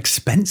 Alcohol's quite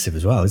expensive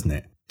as well, isn't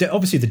it?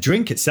 Obviously, the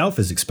drink itself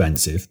is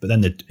expensive, but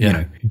then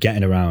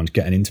getting around,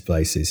 getting into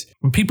places.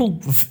 When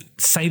people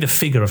say the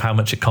figure of how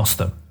much it cost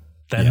them,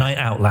 their night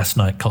out last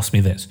night cost me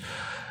this,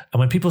 and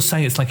when people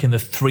say it's like in the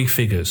 3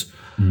 figures,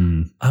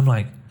 I'm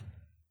like,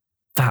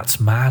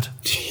 that's mad.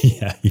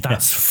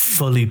 That's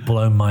fully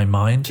blown my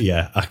mind.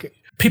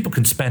 People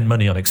can spend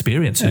money on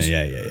experiences.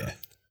 Yeah.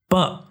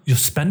 But you're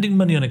spending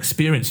money on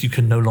experience you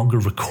can no longer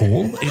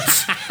recall.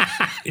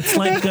 It's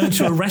like going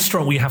to a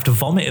restaurant where you have to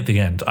vomit at the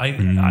end.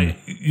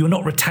 You're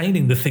not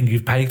retaining the thing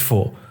you've paid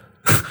for.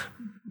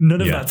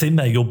 None of that's in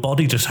there. Your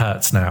body just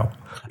hurts now.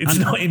 It's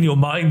not in your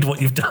mind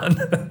what you've done.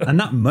 And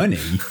that money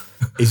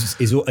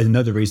is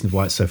another reason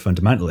why it's so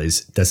fundamental.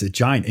 Is there's a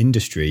giant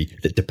industry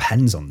that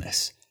depends on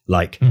this.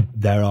 Like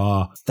there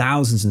are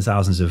thousands and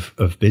thousands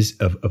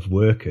of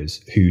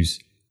workers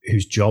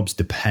whose jobs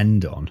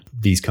depend on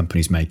these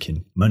companies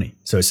making money.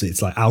 So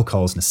it's like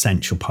alcohol is an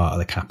essential part of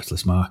the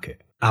capitalist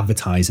market.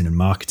 Advertising and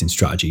marketing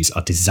strategies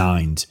are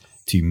designed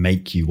to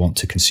make you want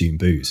to consume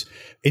booze.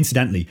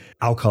 Incidentally,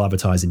 alcohol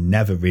advertising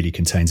never really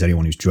contains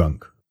anyone who's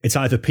drunk. It's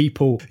either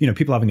people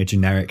having a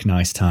generic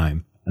nice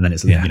time, and then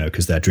it's,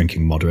 because they're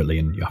drinking moderately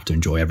and you have to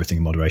enjoy everything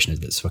in moderation,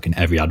 as fucking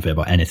every advert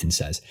about anything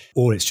says.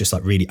 Or it's just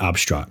like really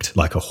abstract,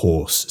 like a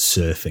horse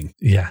surfing.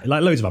 Yeah.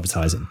 Like loads of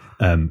advertising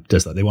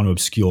does that. They want to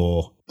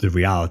obscure the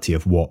reality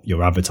of what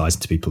you're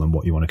advertising to people and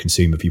what you want to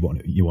consume. If you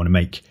want to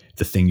make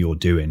the thing you're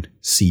doing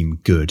seem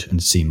good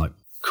and seem like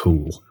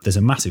cool, there's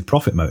a massive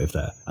profit motive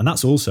there. And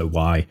that's also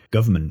why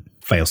government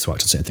fails to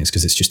act on certain things,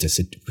 because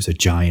it's a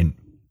giant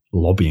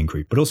lobbying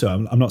group. But also,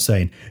 I'm not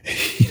saying,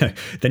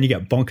 then you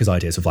get bonkers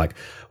ideas of like,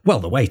 well,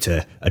 the way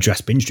to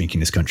address binge drinking in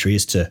this country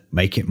is to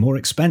make it more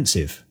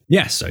expensive.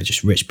 Yes, so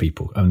just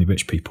only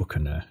rich people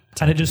can.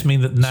 And it just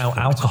means that now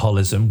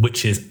alcoholism,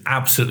 which is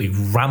absolutely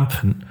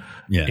rampant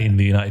in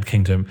the United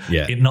Kingdom,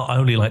 it not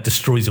only like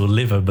destroys your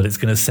liver, but it's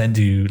going to send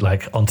you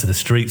like onto the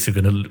streets. You're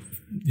going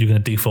to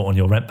default on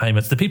your rent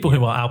payments. The people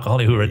who are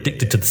alcoholic, who are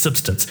addicted to the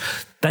substance,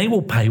 they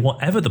will pay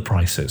whatever the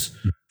price is.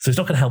 So it's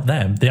not going to help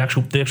them. The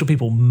actual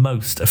people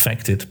most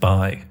affected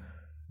by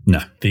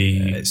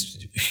the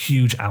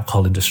huge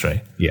alcohol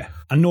industry. Yeah.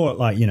 And nor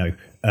like,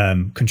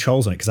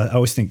 controls on it. Because I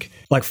always think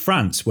like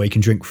France, where you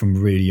can drink from a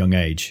really young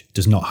age,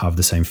 does not have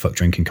the same fuck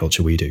drinking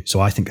culture we do. So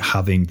I think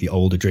having the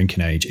older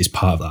drinking age is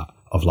part of that.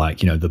 Of like,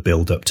 the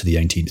build up to the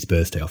 18th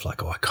birthday of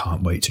like, oh, I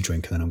can't wait to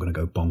drink and then I'm going to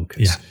go bonkers.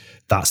 Yeah.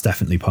 That's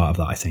definitely part of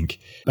that, I think.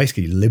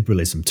 Basically,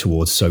 liberalism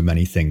towards so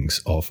many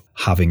things of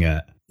having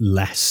a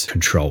less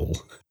control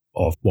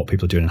of what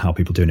people are doing and how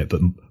people are doing it,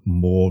 but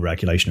more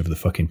regulation of the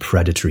fucking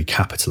predatory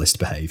capitalist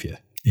behaviour.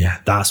 Yeah.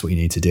 That's what you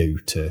need to do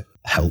to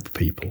help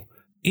people.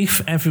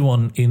 If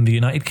everyone in the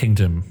United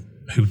Kingdom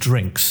who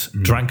drinks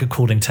drank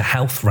according to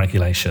health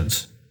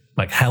regulations,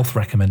 like health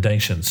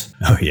recommendations.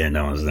 Oh, yeah,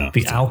 no one's that.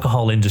 The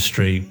alcohol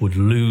industry would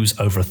lose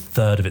over a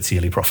third of its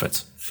yearly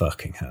profits.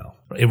 Fucking hell.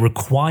 It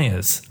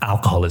requires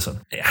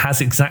alcoholism. It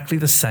has exactly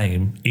the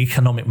same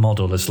economic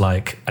model as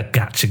like a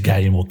gacha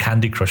game or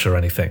Candy Crush or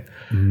anything.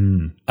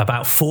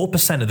 About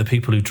 4% of the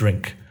people who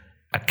drink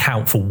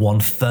account for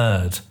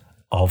 1/3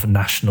 of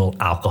national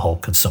alcohol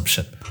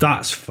consumption.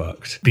 That's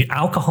fucked. The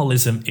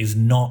alcoholism is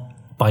not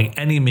by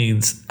any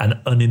means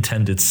an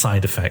unintended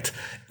side effect.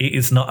 It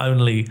is not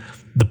only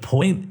the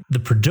point, the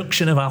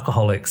production of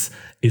alcoholics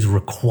is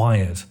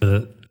required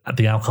for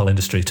the alcohol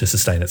industry to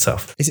sustain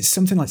itself. Is it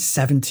something like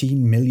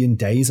 17 million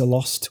days are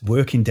lost,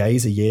 working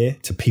days a year,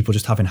 to people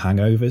just having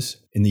hangovers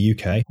in the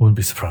UK? Wouldn't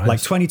be surprised. Like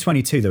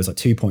 2022, there was like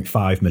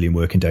 2.5 million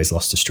working days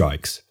lost to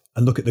strikes.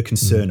 And look at the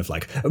concern of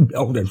like,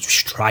 the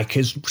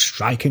strikers,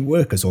 striking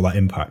workers, all that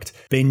impact.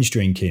 Binge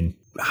drinking,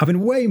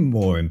 having way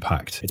more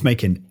impact. It's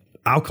making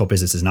alcohol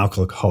businesses and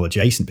alcohol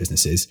adjacent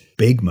businesses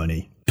big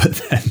money. But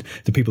then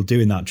the people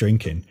doing that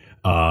drinking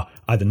are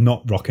either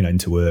not rocking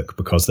into work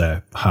because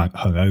they're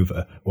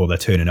hungover, or they're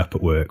turning up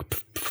at work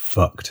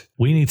fucked.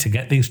 We need to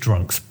get these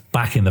drunks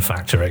back in the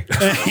factory.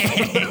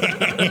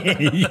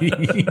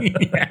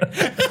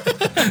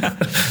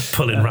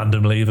 Pulling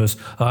random levers.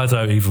 I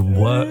don't even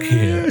work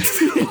here.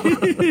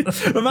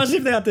 Imagine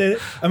if they had to.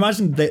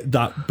 Imagine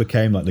that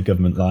became like the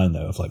government line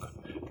though, of like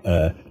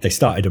they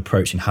started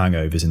approaching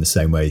hangovers in the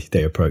same way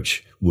they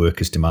approach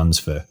workers' demands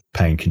for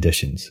paying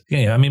conditions.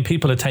 Yeah, I mean,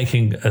 people are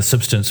taking a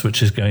substance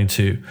which is going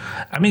to,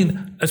 I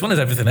mean, as well as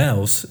everything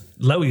else,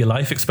 lower your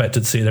life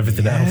expectancy and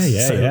everything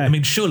else. I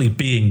mean, surely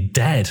being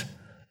dead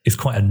is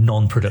quite a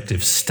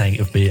non-productive state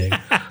of being.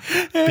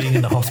 Being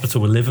in the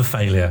hospital with liver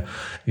failure,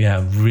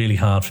 really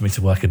hard for me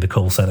to work in the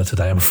call centre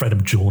today. I'm afraid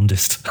I'm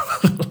jaundiced.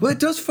 Well, it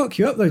does fuck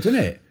you up though, doesn't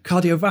it?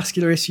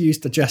 Cardiovascular issues,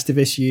 digestive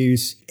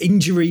issues,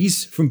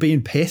 injuries from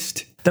being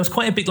pissed. There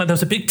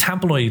was a big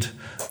tabloid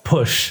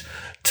push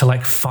to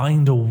like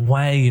find a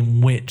way in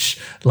which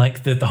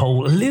like the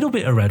whole, a little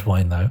bit of red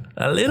wine though,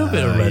 a little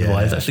bit of red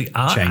wine is actually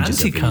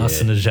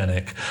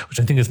anti-carcinogenic, which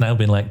I think has now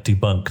been like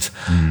debunked.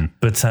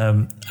 But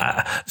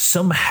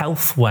some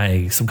health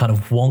way, some kind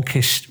of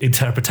wonkish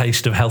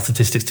interpretation of health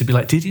statistics to be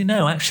like, did you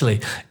know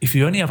actually if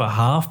you only have a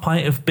half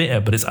pint of bitter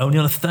but it's only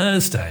on a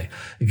Thursday,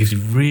 it gives you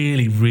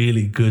really,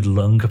 really good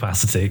lung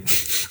capacity.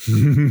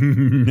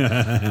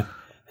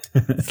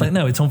 It's like,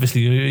 no, it's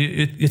obviously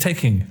you're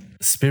taking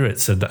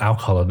spirits and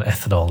alcohol and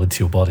ethanol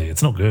into your body.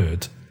 It's not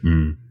good.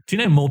 Do you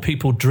know more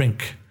people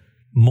drink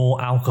more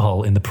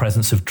alcohol in the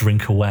presence of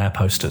drink-aware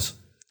posters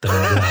than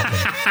without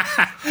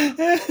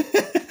them?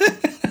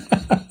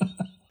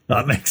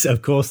 That makes,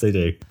 of course they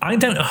do. I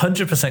don't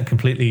 100%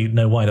 completely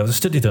know why. There was a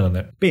study done on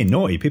it. Being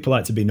naughty. People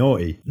like to be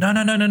naughty.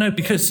 No.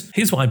 Because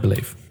here's what I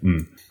believe.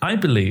 I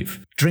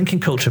believe drinking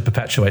culture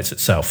perpetuates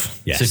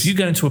itself. Yes. So if you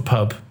go into a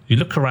pub, you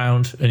look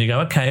around and you go,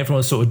 okay,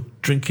 everyone's sort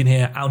of drinking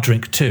here, I'll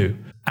drink too.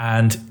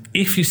 And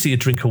if you see a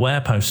drink-aware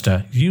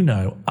poster,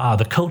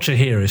 the culture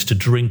here is to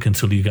drink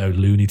until you go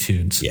Looney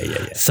Tunes.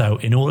 Yeah. So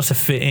in order to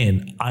fit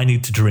in, I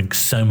need to drink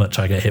so much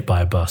I get hit by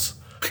a bus.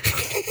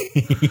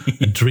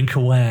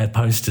 Drink-aware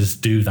posters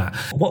do that.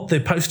 What the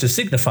posters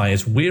signify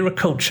is we're a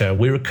culture,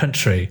 we're a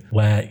country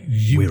where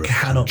you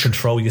cannot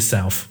control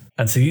yourself.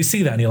 And so you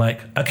see that and you're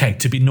like, okay,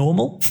 to be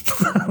normal,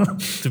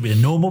 to be a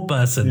normal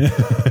person,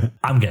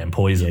 I'm getting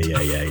poisoned.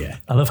 Yeah.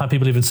 I love how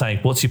people even say,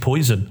 what's your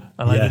poison?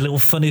 And like a little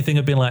funny thing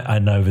of being like, I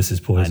know this is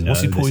poison.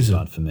 What's your poison? This is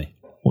bad for me.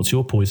 What's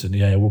your poison?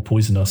 Yeah, we'll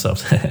poison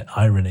ourselves.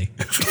 Irony.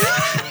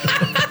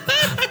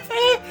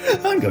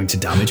 I'm going to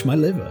damage my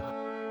liver.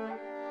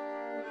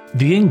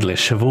 The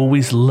English have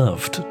always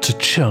loved to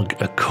chug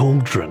a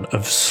cauldron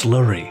of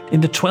slurry. In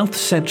the 12th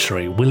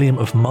century, William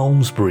of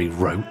Malmesbury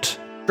wrote,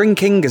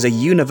 "Drinking is a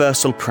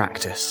universal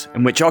practice,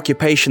 in which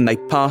occupation they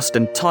passed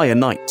entire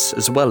nights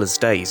as well as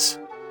days.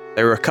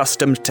 They were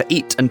accustomed to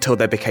eat until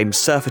they became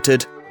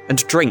surfeited,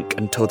 and drink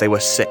until they were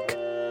sick,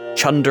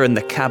 chunder in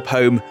the cab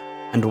home,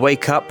 and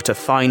wake up to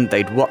find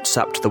they'd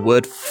WhatsApped the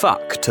word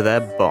fuck to their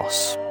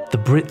boss." The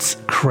Brits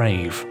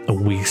crave a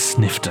wee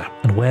snifter,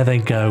 and where they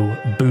go,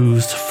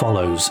 booze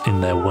follows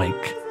in their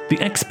wake. The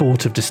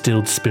export of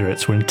distilled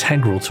spirits were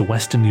integral to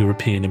Western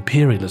European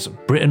imperialism.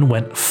 Britain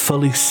went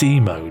fully sea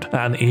mode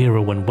at an era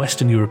when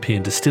Western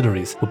European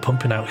distilleries were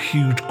pumping out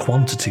huge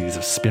quantities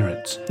of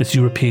spirits. As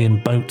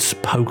European boats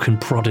poke and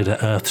prodded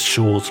at Earth's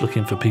shores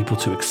looking for people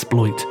to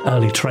exploit,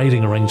 early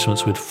trading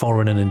arrangements with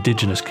foreign and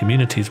indigenous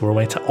communities were a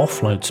way to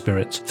offload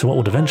spirits to what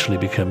would eventually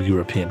become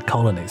European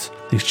colonies.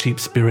 These cheap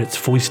spirits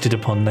foisted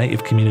upon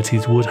native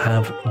communities would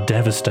have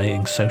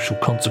devastating social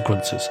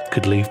consequences,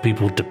 could leave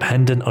people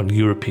dependent on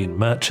European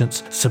merchants.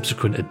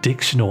 Subsequent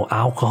addiction or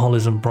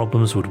alcoholism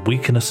problems would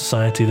weaken a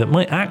society that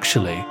might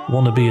actually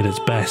want to be at its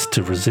best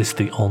to resist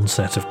the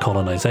onset of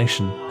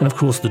colonization. And of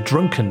course, the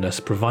drunkenness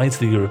provides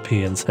the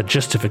Europeans a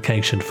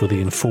justification for the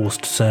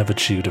enforced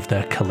servitude of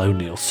their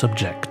colonial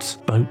subjects.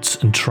 Boats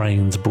and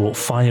trains brought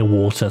fire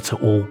water to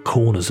all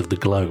corners of the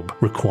globe,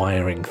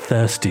 requiring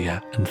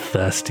thirstier and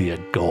thirstier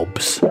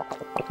gobs.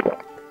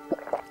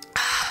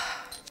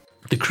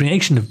 The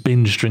creation of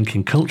binge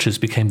drinking cultures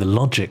became the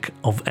logic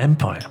of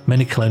empire.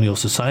 Many colonial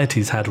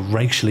societies had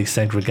racially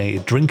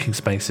segregated drinking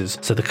spaces,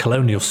 so the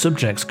colonial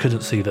subjects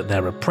couldn't see that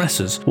their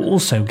oppressors were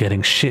also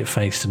getting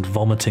shit-faced and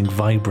vomiting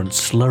vibrant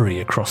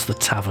slurry across the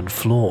tavern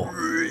floor.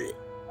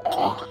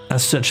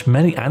 As such,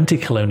 many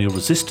anti-colonial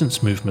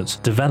resistance movements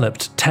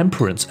developed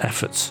temperance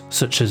efforts,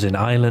 such as in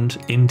Ireland,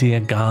 India,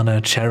 Ghana,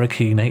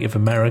 Cherokee, Native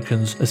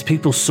Americans, as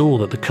people saw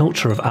that the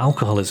culture of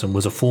alcoholism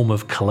was a form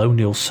of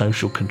colonial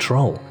social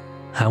control.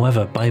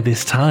 However, by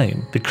this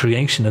time, the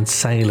creation and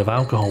sale of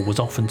alcohol was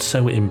often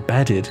so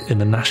embedded in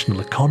the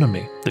national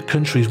economy that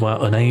countries were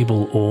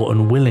unable or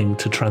unwilling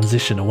to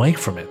transition away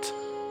from it.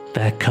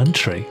 Their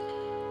country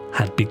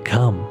had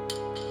become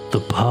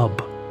the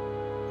pub.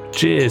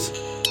 Cheers!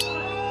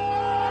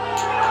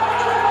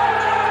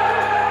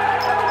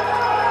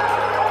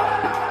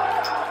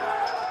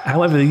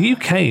 However, the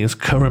UK's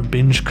current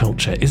binge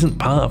culture isn't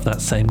part of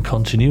that same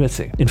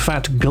continuity. In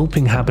fact,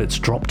 gulping habits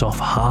dropped off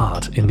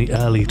hard in the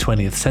early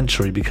 20th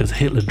century because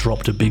Hitler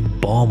dropped a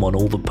big bomb on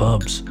all the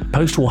pubs.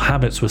 Post-war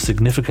habits were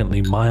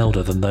significantly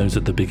milder than those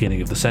at the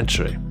beginning of the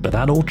century, but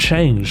that all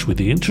changed with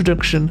the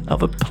introduction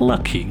of a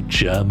plucky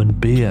German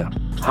beer.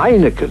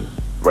 Heineken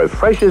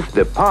refreshes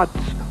the pots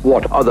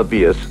what other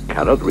beers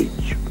cannot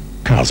reach.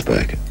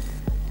 Carlsberg,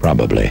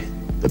 probably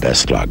the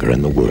best lager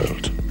in the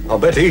world. I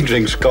bet he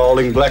drinks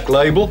Carling Black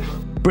Label.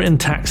 Britain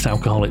taxed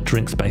alcoholic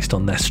drinks based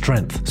on their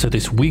strength, so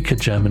this weaker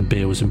German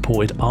beer was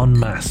imported en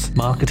masse,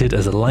 marketed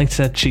as a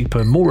lighter,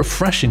 cheaper, more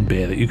refreshing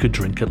beer that you could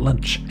drink at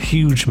lunch.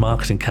 Huge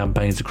marketing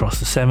campaigns across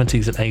the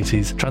 70s and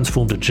 80s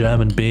transformed a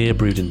German beer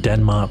brewed in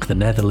Denmark, the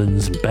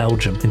Netherlands and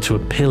Belgium into a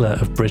pillar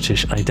of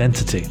British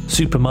identity.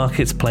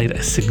 Supermarkets played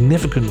a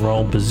significant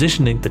role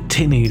positioning the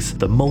tinnies,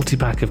 the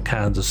multi-pack of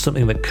cans, as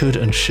something that could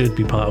and should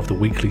be part of the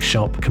weekly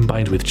shop,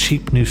 combined with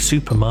cheap new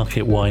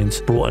supermarket wines,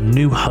 brought a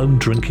new home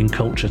drinking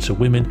culture to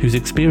women whose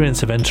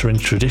experience of entering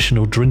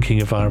traditional drinking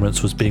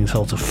environments was being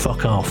told to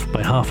fuck off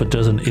by half a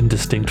dozen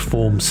indistinct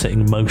forms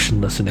sitting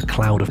motionless in a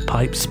cloud of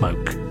pipe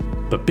smoke.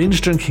 But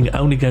binge drinking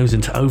only goes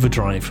into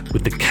overdrive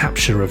with the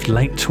capture of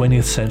late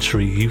 20th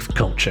century youth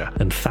culture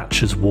and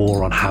Thatcher's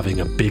war on having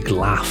a big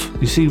laugh.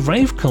 You see,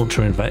 rave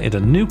culture invented a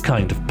new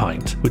kind of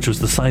pint, which was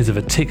the size of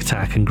a Tic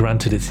Tac and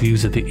granted its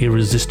user the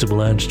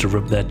irresistible urge to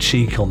rub their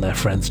cheek on their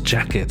friend's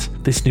jacket.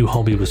 This new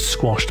hobby was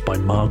squashed by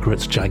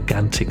Margaret's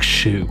gigantic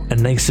shoe. A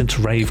nascent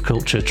rave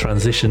culture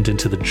transitioned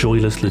into the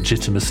joyless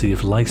legitimacy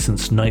of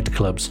licensed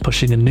nightclubs,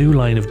 pushing a new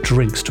line of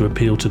drinks to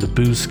appeal to the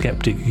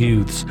booze-skeptic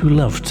youths who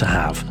loved to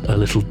have a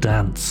little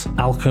dance.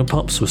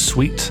 Alco-Pops were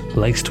sweet,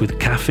 laced with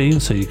caffeine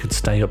so you could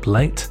stay up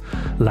late.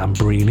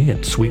 Lambrini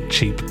and sweet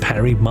cheap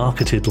Perry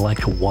marketed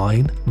like a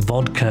wine.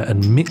 Vodka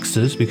and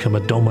mixers become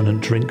a dominant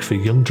drink for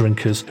young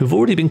drinkers who've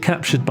already been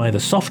captured by the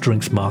soft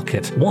drinks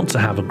market, want to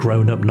have a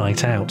grown-up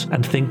night out,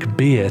 and think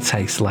beer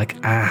tastes like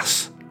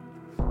ass.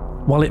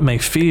 While it may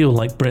feel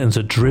like Britons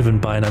are driven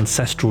by an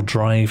ancestral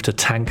drive to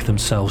tank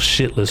themselves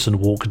shitless and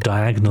walk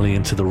diagonally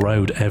into the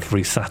road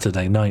every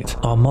Saturday night,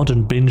 our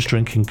modern binge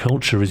drinking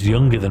culture is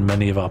younger than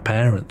many of our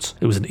parents.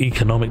 It was an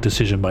economic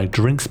decision by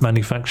drinks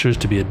manufacturers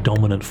to be a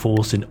dominant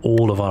force in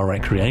all of our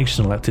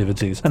recreational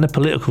activities, and a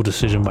political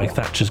decision by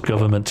Thatcher's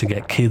government to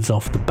get kids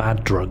off the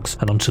bad drugs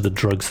and onto the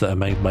drugs that are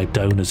made by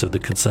donors of the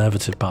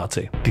Conservative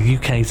Party. The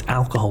UK's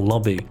alcohol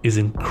lobby is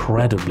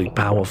incredibly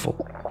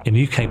powerful. In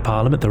UK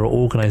Parliament, there are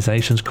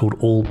organisations called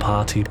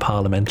all-party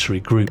parliamentary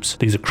groups.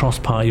 These are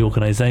cross-party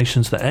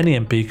organisations that any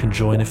MP can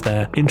join if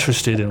they're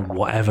interested in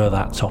whatever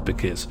that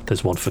topic is.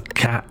 There's one for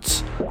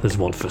cats, there's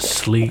one for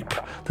sleep,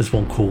 there's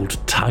one called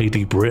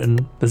Tidy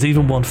Britain, there's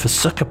even one for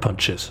sucker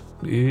punches.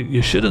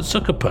 You shouldn't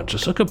sucker punch. A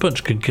sucker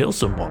punch can kill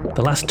someone.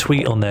 The last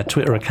tweet on their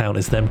Twitter account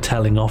is them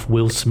telling off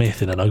Will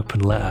Smith in an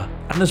open letter.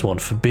 And there's one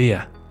for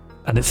beer.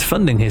 And its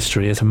funding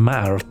history is a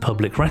matter of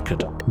public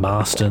record.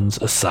 Marston's,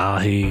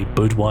 Asahi,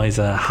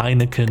 Budweiser,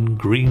 Heineken,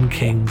 Green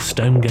King,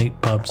 Stonegate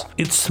pubs.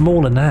 It's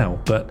smaller now,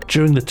 but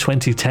during the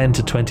 2010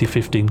 to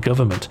 2015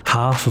 government,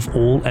 half of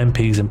all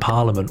MPs in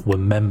Parliament were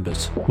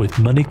members, with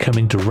money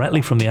coming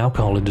directly from the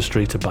alcohol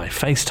industry to buy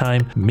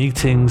FaceTime,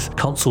 meetings,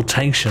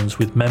 consultations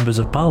with members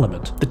of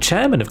Parliament. The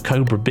chairman of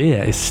Cobra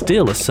Beer is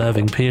still a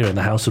serving peer in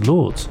the House of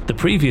Lords. The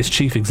previous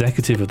chief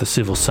executive of the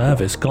civil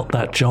service got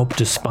that job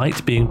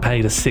despite being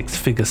paid a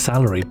six-figure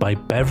salary by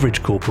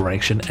beverage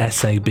corporation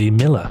SAB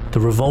Miller. The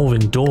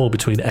revolving door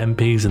between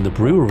MPs and the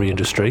brewery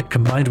industry,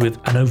 combined with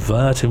an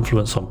overt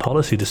influence on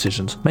policy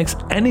decisions, makes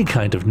any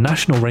kind of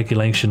national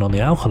regulation on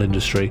the alcohol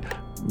industry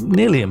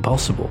nearly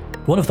impossible.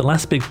 One of the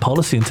last big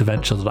policy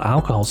interventions on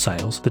alcohol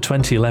sales, the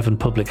 2011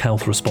 Public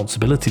Health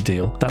Responsibility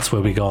Deal, that's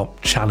where we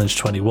got Challenge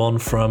 21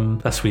 from,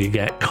 that's where you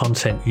get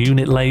content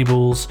unit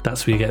labels,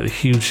 that's where you get the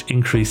huge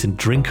increase in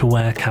drink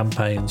aware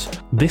campaigns.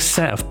 This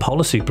set of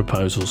policy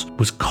proposals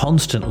was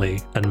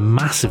constantly and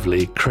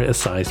massively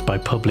criticised by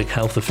public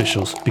health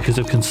officials because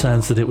of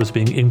concerns that it was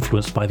being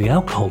influenced by the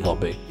alcohol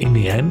lobby. In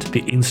the end,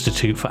 the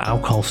Institute for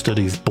Alcohol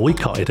Studies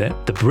boycotted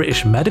it, the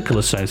British Medical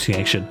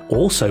Association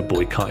also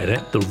boycotted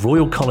it, the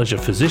Royal College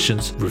of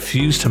Physicians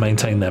refused to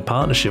maintain their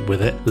partnership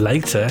with it.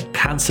 Later,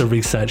 Cancer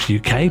Research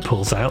UK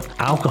pulls out,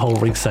 Alcohol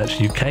Research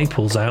UK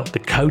pulls out, the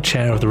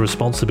co-chair of the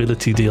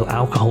Responsibility Deal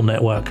Alcohol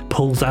Network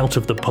pulls out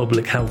of the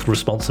Public Health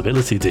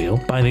Responsibility Deal.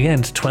 By the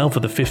end, 12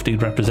 of the 15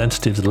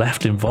 representatives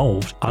left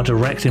involved are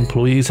direct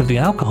employees of the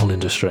alcohol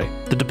industry.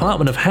 The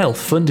Department of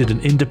Health funded an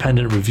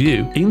independent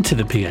review into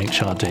the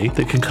PHRD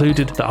that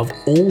concluded that of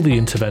all the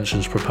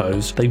interventions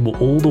proposed, they were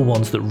all the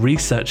ones that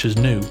researchers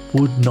knew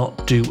would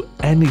not do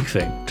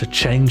anything to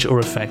change or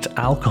affect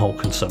alcohol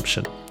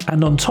consumption.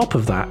 And on top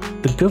of that,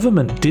 the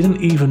government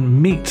didn't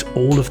even meet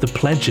all of the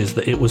pledges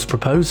that it was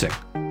proposing.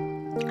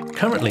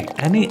 Currently,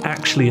 any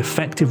actually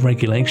effective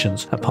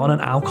regulations upon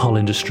an alcohol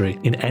industry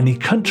in any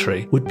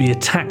country would be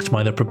attacked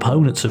by the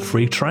proponents of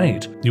free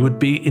trade. You would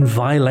be in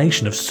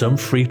violation of some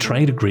free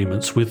trade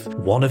agreements with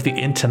one of the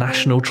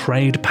international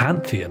trade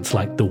pantheons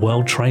like the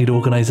World Trade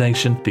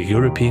Organization, the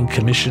European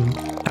Commission.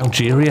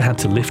 Algeria had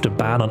to lift a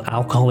ban on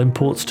alcohol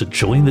imports to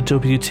join the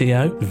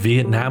WTO.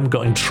 Vietnam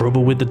got in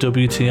trouble with the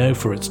WTO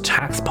for its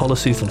tax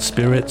policies on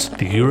spirits.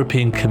 The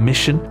European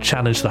Commission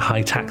challenged the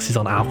high taxes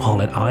on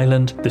alcohol in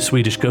Ireland. The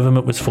Swedish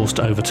government was forced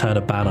to overturn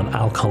a ban on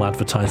alcohol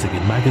advertising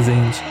in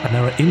magazines. And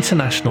there are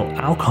international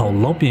alcohol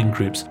lobbying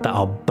groups that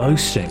are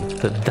boasting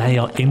that they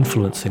are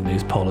influencing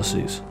these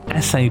policies.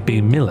 SAB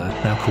Miller,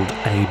 now called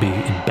AB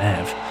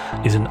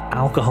InBev, is an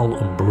alcohol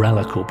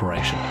umbrella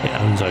corporation. It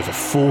owns over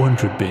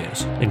 400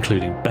 beers,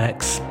 including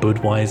Beck's,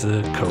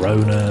 Budweiser,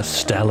 Corona,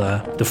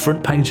 Stella. The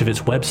front page of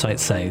its website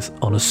says,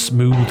 on a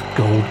smooth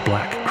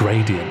gold-black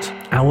gradient,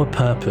 our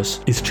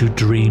purpose is to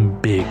dream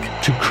big,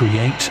 to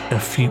create a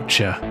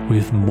future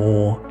with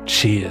more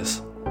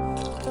cheers.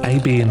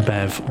 AB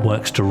InBev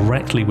works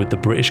directly with the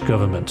British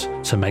government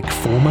to make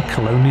former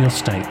colonial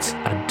states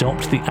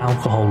adopt the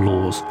alcohol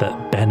laws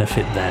that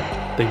benefit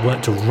them. They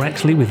worked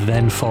directly with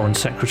then Foreign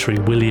Secretary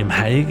William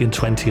Hague in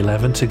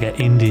 2011 to get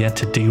India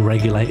to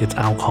deregulate its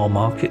alcohol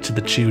market to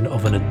the tune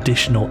of an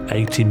additional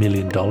 $80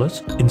 million.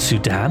 In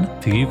Sudan,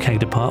 the UK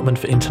Department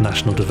for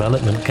International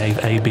Development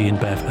gave AB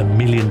InBev $1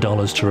 million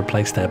to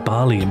replace their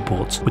barley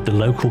imports with the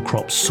local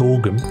crop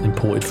sorghum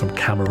imported from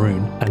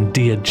Cameroon, and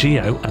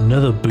Diageo,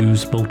 another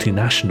booze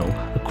multinational,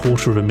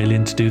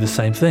 $250,000 to do the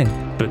same thing.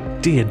 But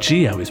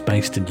Diageo is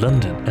based in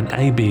London, and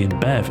AB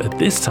InBev at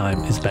this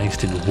time is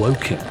based in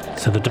Woking.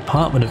 So the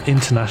Department of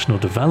International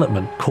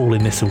Development,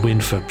 calling this a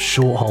win for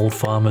short-hold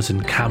farmers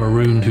in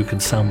Cameroon who can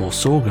sell more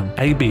sorghum,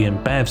 AB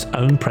InBev's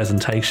own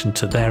presentation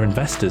to their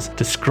investors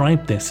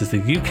described this as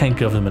the UK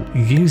government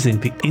using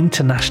the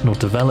International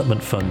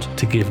Development Fund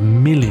to give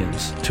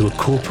millions to a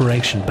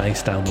corporation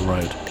based down the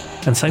road.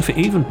 And so for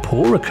even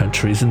poorer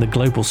countries in the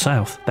global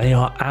south, they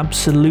are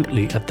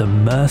absolutely at the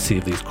mercy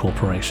of these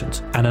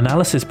corporations. An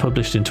analysis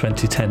published in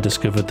 2010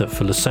 discovered that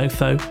for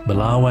Lesotho,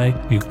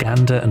 Malawi,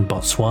 Uganda and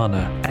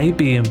Botswana,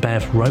 AB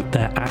InBev wrote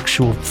their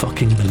actual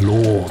fucking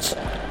laws.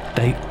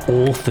 They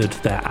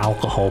authored their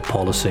alcohol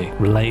policy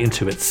relating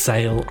to its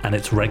sale and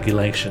its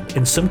regulation.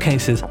 In some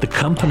cases, the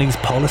company's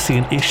policy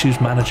and issues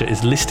manager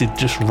is listed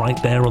just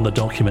right there on the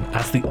document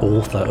as the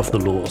author of the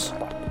laws.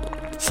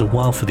 So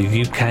while for the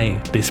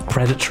UK, this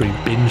predatory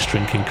binge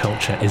drinking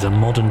culture is a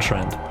modern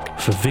trend,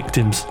 for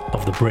victims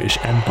of the British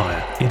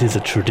Empire, it is a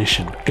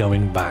tradition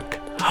going back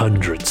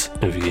hundreds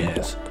of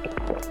years.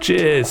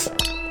 Cheers!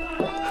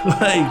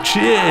 Hey,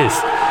 cheers!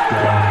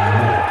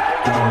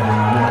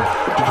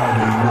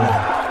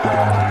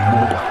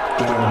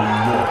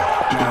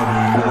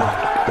 Down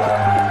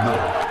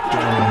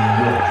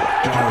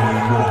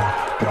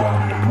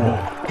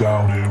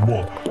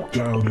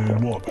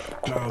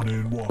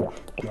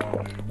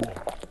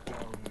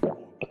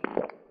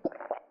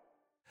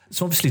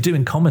So obviously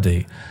doing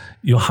comedy,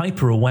 you're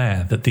hyper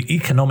aware that the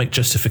economic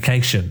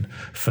justification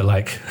for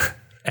like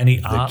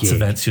any arts gig.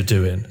 events you're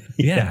doing,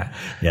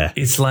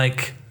 it's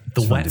like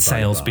the wet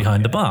sales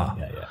behind the bar.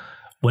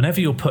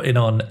 Whenever you're putting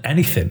on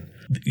anything,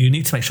 you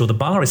need to make sure the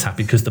bar is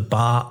happy because the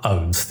bar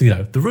owns,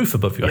 the roof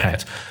above your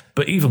head.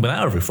 But even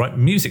without a roof, right?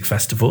 Music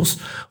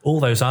festivals, all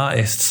those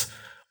artists,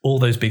 all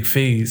those big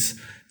fees,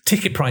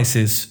 ticket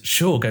prices,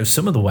 sure, go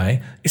some of the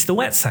way. It's the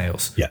wet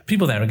sales. Yeah.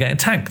 People there are getting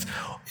tanked.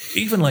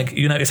 Even like,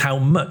 you notice how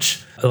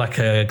much like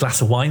a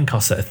glass of wine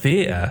costs at a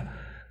theatre.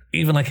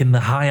 Even like in the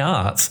high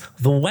arts,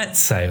 the wet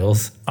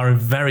sales are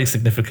very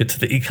significant to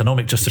the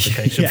economic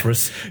justification for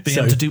us being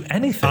able to do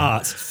anything.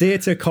 Arts,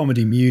 theatre,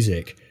 comedy,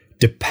 music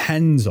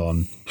depends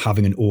on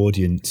having an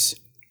audience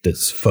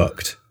that's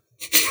fucked.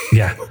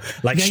 Yeah.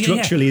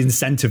 Structurally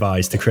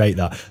incentivized to create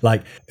that.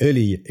 Like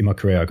early in my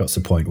career, I got to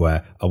the point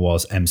where I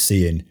was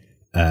MCing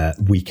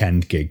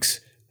weekend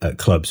gigs at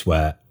clubs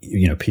where,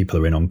 people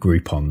are in on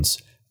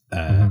Groupons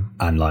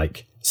and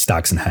like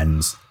stags and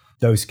hens.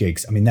 Those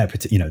gigs, I mean,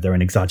 they're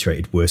an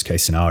exaggerated worst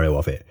case scenario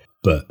of it,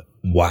 but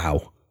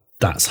wow,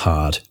 that's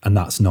hard. And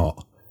that's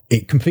not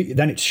it completely.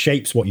 Then it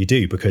shapes what you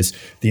do because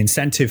the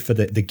incentive for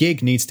the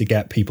gig needs to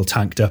get people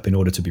tanked up in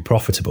order to be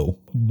profitable.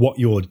 What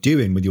you're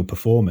doing with your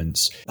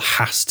performance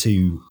has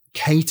to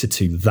cater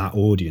to that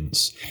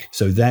audience.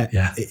 So that,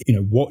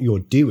 what you're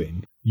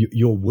doing,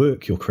 your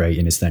work you're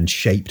creating is then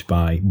shaped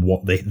by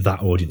what that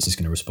audience is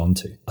going to respond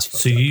to.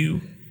 So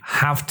you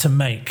have to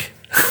make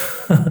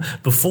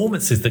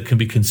performances that can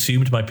be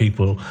consumed by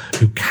people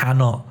who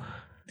cannot,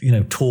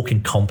 talk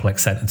in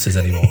complex sentences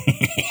anymore.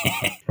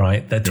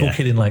 Right? They're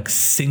talking in like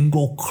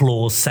single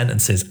clause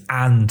sentences,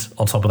 and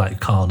on top of that, you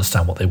can't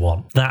understand what they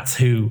want. That's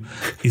who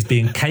is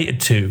being catered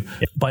to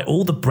by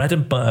all the bread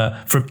and butter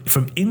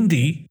from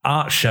indie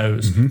art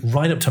shows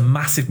right up to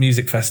massive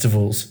music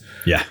festivals.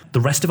 Yeah.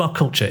 The rest of our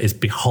culture is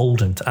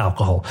beholden to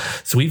alcohol.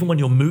 So even when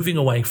you're moving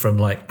away from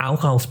like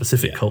alcohol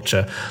specific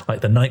culture,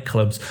 like the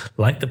nightclubs,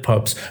 like the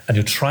pubs, and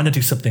you're trying to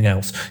do something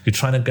else, you're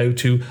trying to go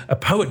to a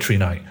poetry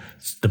night.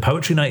 The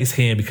poetry night is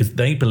here because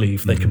they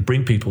believe they can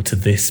bring people to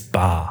this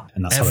bar.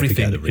 And that's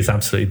everything is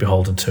absolutely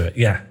beholden to it.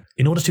 Yeah.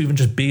 In order to even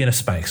just be in a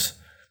space,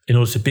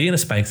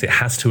 it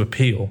has to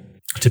appeal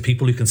to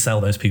people who can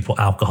sell those people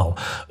alcohol.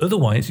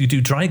 Otherwise, you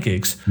do dry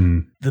gigs.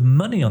 The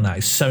money on that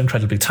is so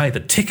incredibly tight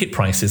that ticket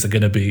prices are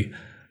going to be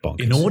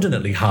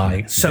inordinately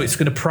high. So it's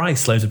going to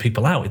price loads of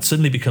people out. It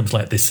suddenly becomes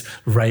like this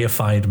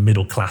reified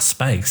middle class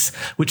space,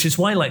 which is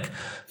why like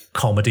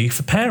comedy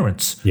for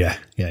parents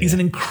is an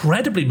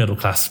incredibly middle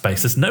class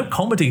space. There's no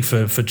comedy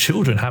for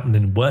children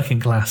happening in working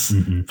class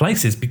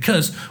places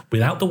because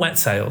without the wet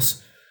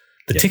sales,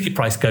 the ticket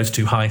price goes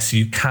too high, so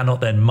you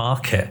cannot then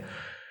market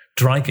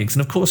dry gigs.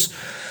 And of course,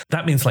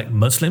 that means like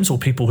Muslims or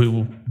people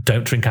who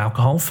don't drink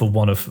alcohol for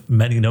one of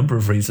many number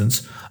of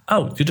reasons.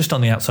 Oh, you're just on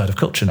the outside of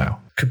culture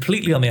now,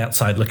 completely on the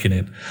outside looking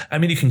in. I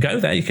mean, you can go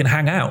there, you can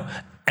hang out.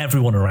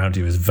 Everyone around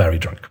you is very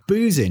drunk.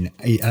 Boozing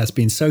has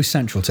been so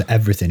central to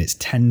everything. It's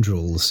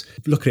tendrils.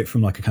 Look at it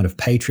from like a kind of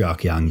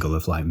patriarchy angle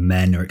of like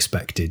men are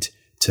expected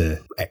to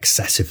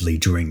excessively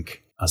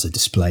drink as a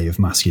display of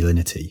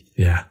masculinity.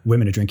 Yeah.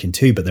 Women are drinking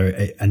too, but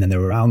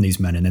they're around these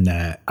men and then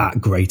they're at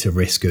greater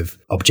risk of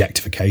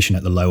objectification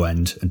at the low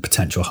end and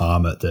potential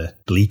harm at the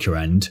bleaker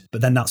end.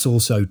 But then that's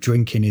also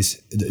drinking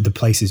is the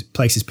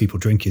places people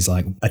drink is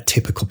like a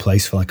typical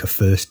place for like a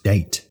first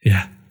date.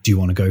 Yeah. Do you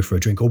want to go for a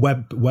drink? Or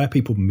where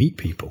people meet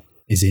people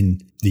is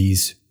in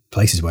these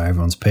places where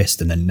everyone's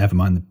pissed, and then never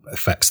mind the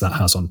effects that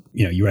has on,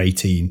 you're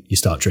 18, you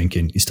start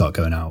drinking, you start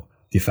going out,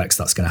 the effects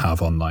that's going to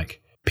have on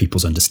like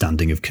people's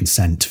understanding of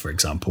consent, for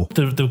example.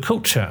 The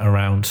culture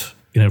around,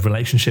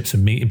 relationships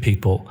and meeting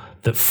people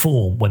that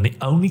form when the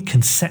only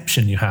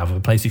conception you have of a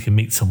place you can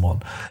meet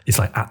someone is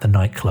like at the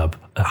nightclub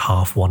at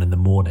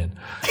 1:30 in.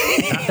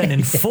 That then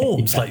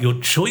informs like your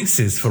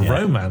choices for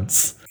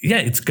romance. Yeah,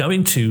 it's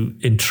going to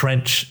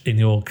entrench in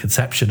your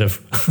conception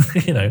of,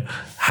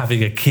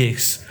 having a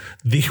kiss,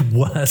 the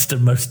worst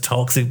and most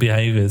toxic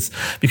behaviours,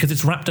 because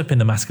it's wrapped up in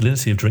the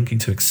masculinity of drinking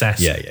to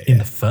excess in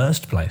the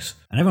first place.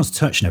 And everyone's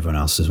touching everyone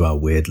else as well,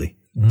 weirdly,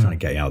 trying to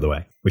get you out of the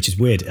way, which is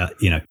weird.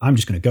 I'm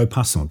just going to go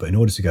past someone, but in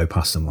order to go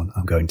past someone,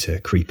 I'm going to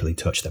creepily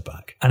touch their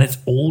back. And it's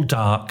all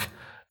dark.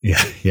 Yeah.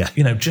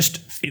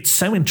 It's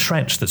so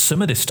entrenched that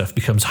some of this stuff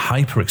becomes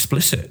hyper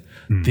explicit.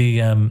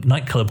 The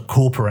nightclub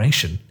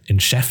corporation in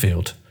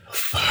Sheffield.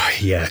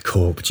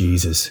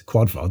 Jesus.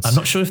 Quad VODs. I'm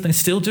not sure if they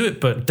still do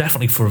it, but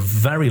definitely for a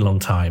very long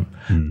time,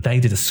 they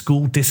did a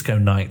school disco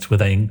night where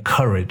they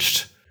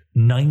encouraged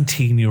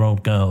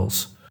 19-year-old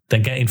girls.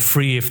 They're getting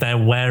free if they're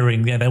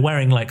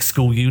wearing like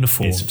school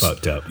uniforms. It's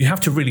fucked up. You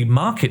have to really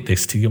market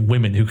this to young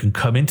women who can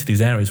come into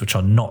these areas which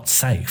are not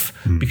safe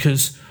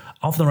because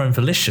of their own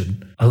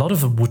volition, a lot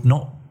of them would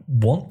not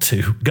want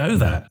to go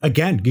there.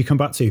 Again, you come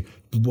back to,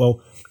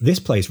 this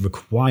place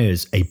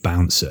requires a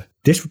bouncer.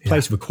 This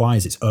place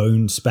requires its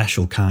own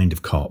special kind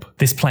of cop.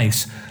 This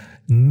place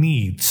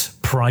needs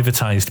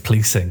privatised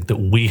policing that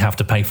we have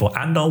to pay for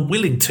and are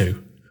willing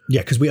to.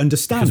 Yeah, because we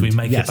understand. Because we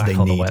make it back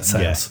on the wet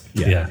sales.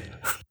 Yeah.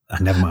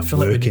 And never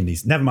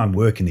mind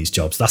working these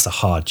jobs. That's a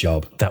hard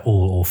job. They're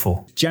all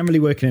awful. Generally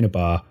working in a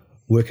bar,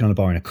 working on a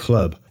bar in a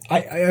club.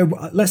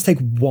 Let's take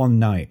one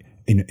night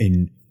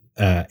in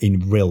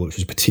Rill, which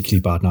was a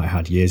particularly bad night I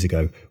had years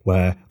ago,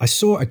 where I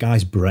saw a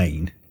guy's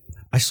brain.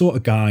 I saw a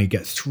guy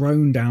get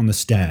thrown down the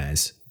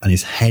stairs and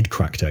his head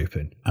cracked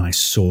open, and I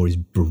saw his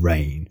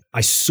brain.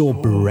 I saw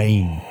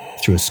brain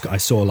through I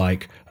saw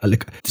like,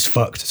 look, it's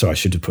fucked. So I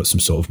should have put some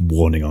sort of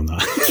warning on that.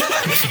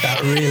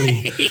 That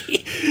really...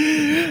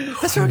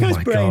 I saw a guy's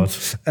brain.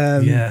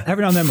 Yeah.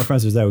 Every now and then my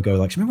friends was there would go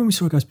like, remember when we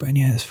saw a guy's brain?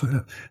 Yeah, it's fucked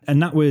up.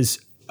 And that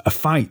was a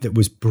fight that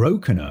was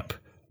broken up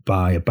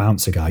by a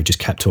bouncer guy who just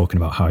kept talking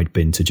about how he'd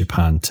been to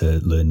Japan to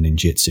learn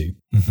ninjutsu.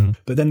 Mm-hmm.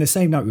 But then the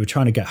same night we were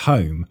trying to get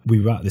home,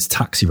 we were at this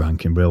taxi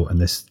rank in Rill, and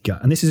this guy,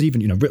 and this is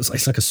even,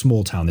 it's like a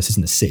small town, this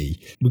isn't a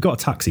city. We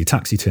got a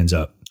taxi turns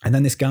up, and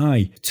then this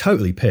guy,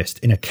 totally pissed,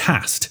 in a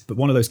cast, but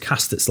one of those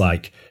casts that's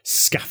like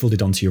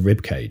scaffolded onto your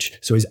rib cage.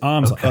 So his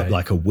arms are up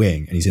like a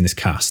wing, and he's in this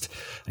cast.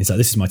 And he's like,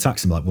 "This is my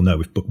taxi." I'm like, "Well,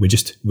 no,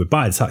 we're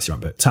by the taxi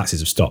rank, but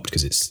taxis have stopped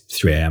because it's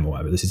 3 a.m. or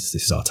whatever. This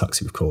is our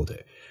taxi, we've called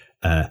it."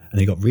 And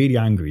he got really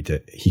angry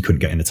that he couldn't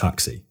get in the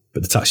taxi,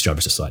 but the taxi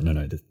driver's just like,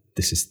 no,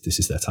 this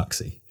is their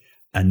taxi.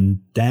 And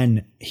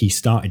then he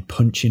started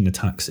punching the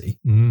taxi,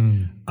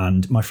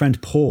 and my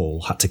friend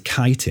Paul had to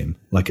kite him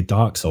like a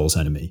Dark Souls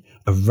enemy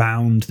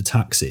around the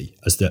taxi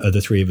as the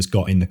other three of us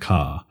got in the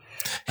car.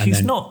 And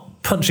he's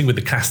not punching with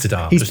the casted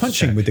arm. He's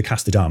punching with the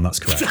casted arm, that's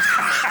correct.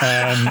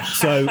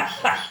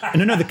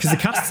 No, because the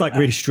cast's like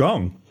really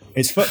strong.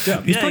 It's fucked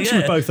up. He's punching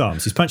with both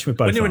arms. He's punching with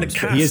both arms. When you're in a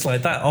cast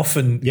like that,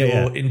 often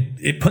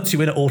it puts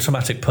you in an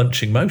automatic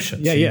punching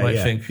motion. So you might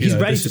think, he's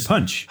ready to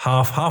punch.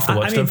 Half the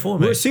work's done for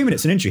me. We're assuming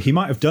it's an injury. He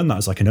might have done that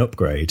as like an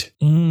upgrade.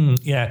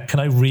 Yeah,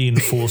 can I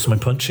reinforce my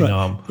punching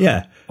arm?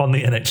 Yeah, on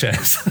the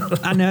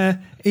NHS.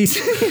 And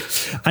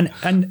he's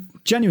and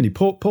genuinely,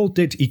 Paul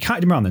did. He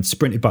kited him around, then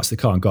sprinted back to the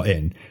car and got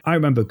in. I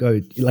remember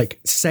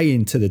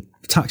saying to the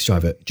taxi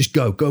driver, "Just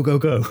go."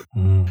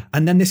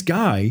 And then this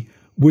guy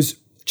was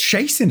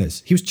chasing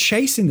us. He was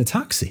chasing the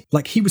taxi.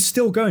 Like, he was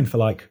still going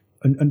for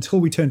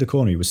until we turned a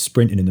corner, he was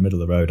sprinting in the middle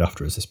of the road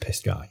after us, this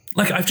pissed guy.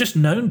 Like, I've just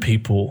known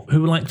people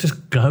who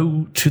just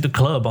go to the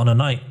club on a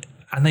night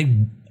and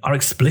they are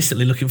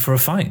explicitly looking for a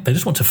fight. They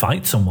just want to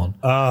fight someone.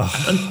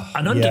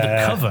 And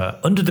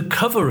under the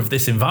cover of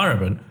this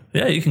environment,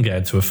 you can get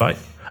into a fight.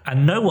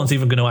 And no one's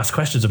even going to ask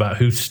questions about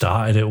who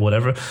started it or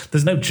whatever.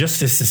 There's no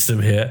justice system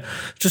here.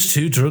 Just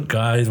two drunk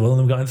guys, one of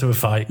them got into a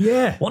fight.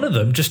 Yeah. One of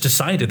them just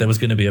decided there was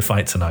going to be a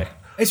fight tonight.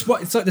 It's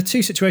like the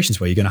two situations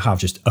where you're going to have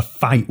just a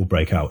fight will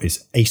break out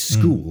is a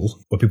school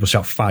where people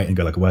shout fight and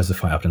go like, where's the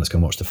fight happening? Let's go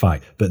and watch the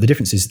fight. But the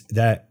difference is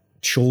they're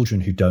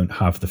children who don't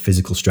have the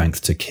physical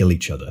strength to kill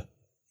each other.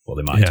 Well,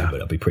 they might do, but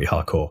it'll be pretty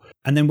hardcore.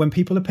 And then when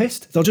people are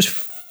pissed, they'll just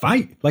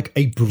fight. Like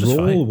a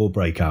brawl will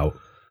break out.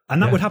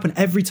 And that would happen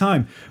every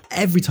time.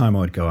 Every time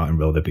I would go out and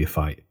roll, there'd be a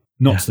fight.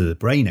 Not to the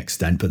brain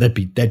extent, but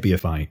there'd be a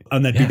fight.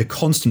 And there'd be the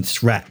constant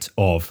threat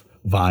of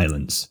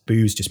violence.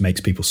 Booze just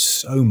makes people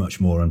so much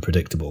more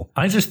unpredictable.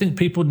 I just think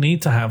people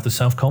need to have the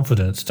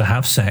self-confidence to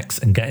have sex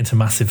and get into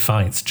massive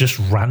fights just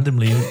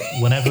randomly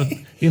whenever,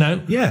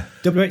 Yeah,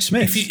 W.H.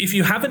 Smith. If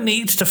you have a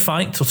need to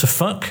fight or to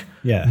fuck,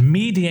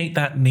 mediate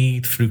that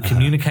need through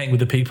communicating with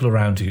the people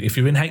around you. If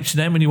you're in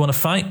H&M and you want to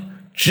fight,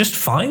 just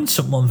find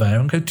someone there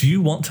and go, do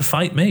you want to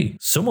fight me?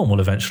 Someone will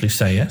eventually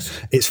say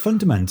yes. It's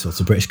fundamental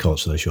to British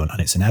culture, though, Sean, and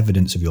it's an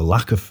evidence of your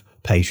lack of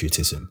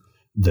patriotism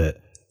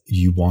that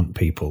you want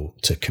people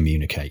to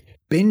communicate.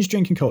 Binge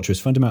drinking culture is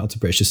fundamental to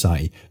British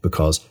society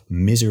because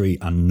misery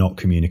and not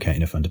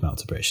communicating are fundamental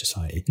to British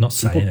society. Not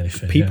saying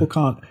anything. People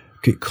can't.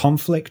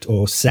 Conflict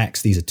or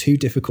sex, these are too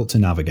difficult to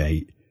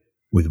navigate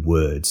with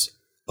words,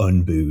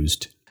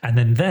 unboozed. And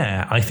then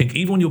I think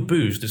even when you're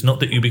boozed, it's not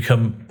that you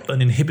become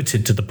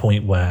uninhibited to the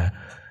point where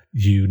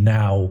you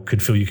now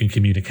could feel you can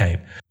communicate.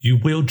 You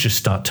will just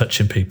start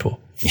touching people.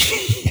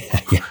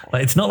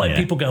 Like, it's not like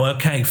people go,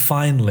 okay,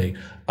 finally,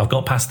 I've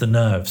got past the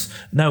nerves.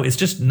 No, it's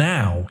just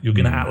now you're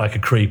going to act like a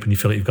creep and you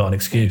feel like you've got an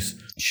excuse.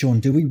 Sean,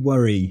 do we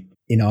worry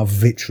in our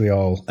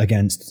vitriol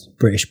against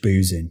British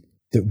boozing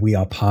that we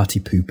are party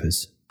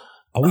poopers?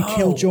 Are we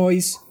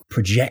killjoys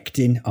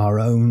projecting our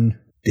own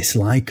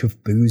dislike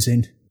of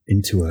boozing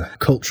into a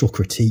cultural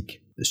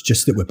critique? It's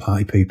just that we're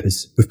party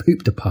poopers. We've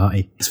pooped a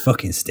party. It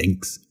fucking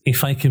stinks.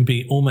 If I can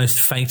be almost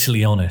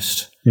fatally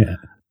honest,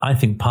 I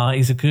think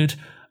parties are good.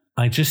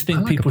 I just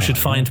think people should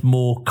find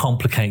more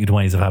complicated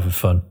ways of having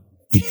fun.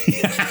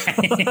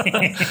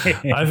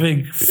 I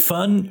think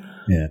fun,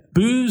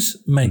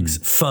 booze makes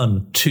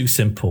fun too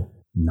simple.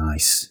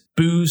 Nice.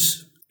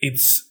 Booze,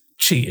 it's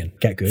cheating.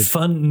 Get good.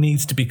 Fun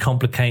needs to be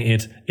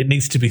complicated. It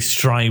needs to be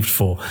strived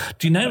for.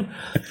 Do you know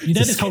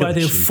this whole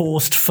idea of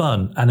forced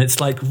fun? And it's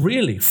like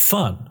really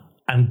fun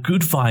and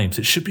good vibes.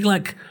 It should be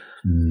like,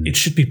 it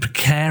should be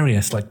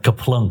precarious, like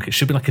Kaplunk. It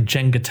should be like a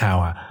Jenga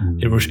tower.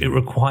 It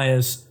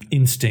requires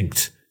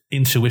instinct,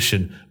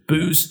 intuition.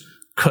 Booze,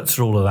 cuts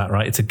through all of that,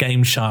 right? It's a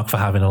game shark for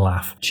having a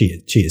laugh.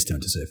 Cheaters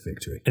don't deserve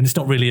victory. And it's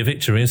not really a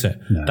victory, is it?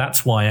 No.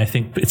 That's why I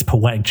think it's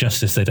poetic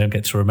justice they don't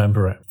get to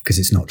remember it. Because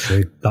it's not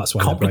true. That's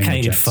why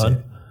complicated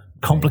fun.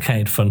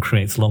 Complicated fun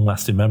creates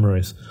long-lasting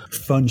memories.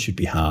 Fun should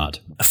be hard.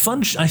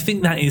 Fun, I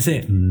think that is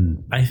it.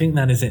 I think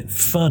that is it.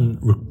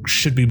 Fun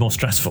should be more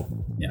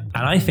stressful. Yeah.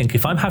 And I think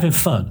if I'm having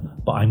fun,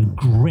 but I'm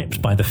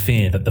gripped by the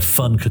fear that the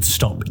fun could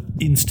stop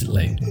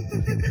instantly,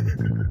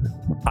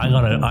 I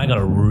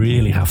gotta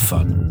really have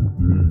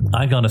fun.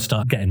 I gotta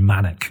start getting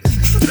manic.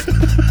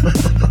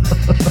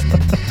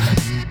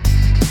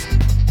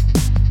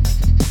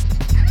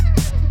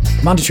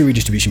 Mandatory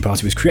Redistribution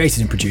Party was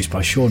created and produced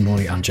by Sean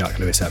Morley and Jack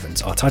Lewis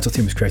Evans. Our title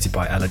theme was created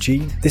by Ella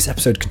G. This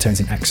episode contains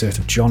an excerpt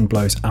of John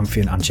Blow's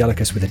Amphion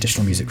Angelicus with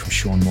additional music from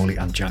Sean Morley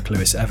and Jack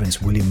Lewis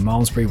Evans. William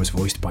Malmesbury was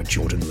voiced by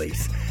Jordan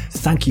Leith.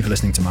 Thank you for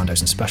listening to Mandos,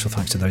 and special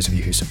thanks to those of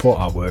you who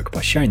support our work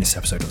by sharing this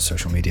episode on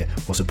social media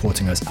or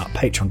supporting us at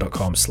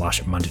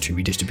patreon.com/mandatory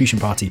redistribution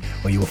party,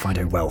 where you will find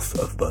a wealth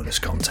of bonus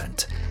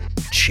content.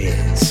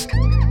 Cheers.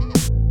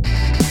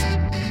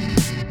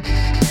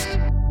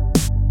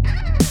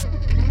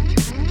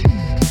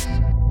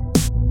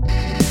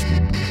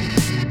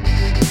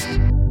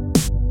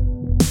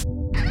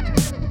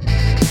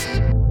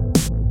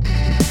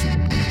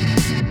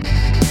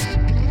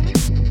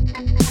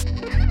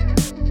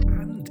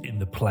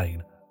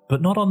 Plane,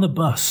 but not on the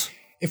bus.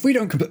 If we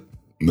don't complete...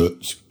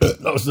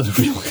 That was the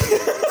real...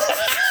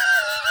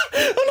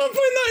 I'm not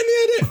putting that in the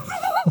edit.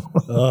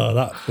 Oh,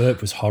 that burp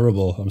was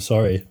horrible. I'm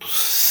sorry.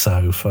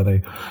 So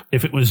funny.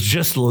 If it was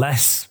just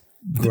less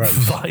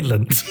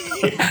violent,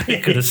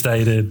 it could have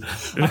stayed in.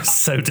 It was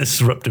so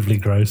disruptively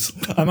gross.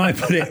 I might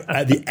put it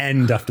at the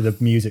end after the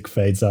music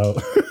fades out.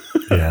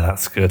 Yeah,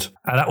 that's good.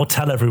 And that will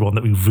tell everyone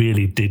that we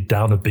really did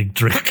down a big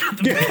drink at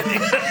the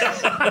beginning.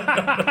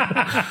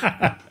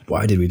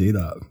 Why did we do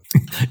that?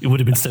 It would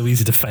have been so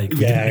easy to fake.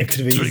 Yeah, it could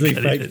have easily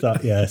faked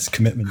that. Yes,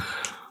 commitment.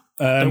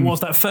 There was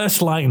that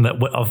first line that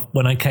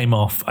when I came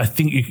off, I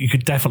think you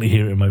could definitely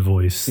hear it in my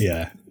voice.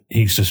 Yeah.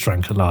 He's just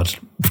drank a large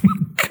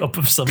cup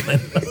of something.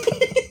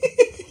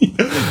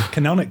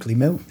 Canonically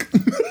milk.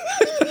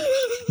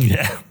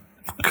 Yeah.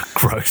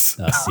 Gross.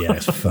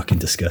 It's fucking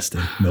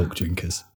disgusting. Milk drinkers.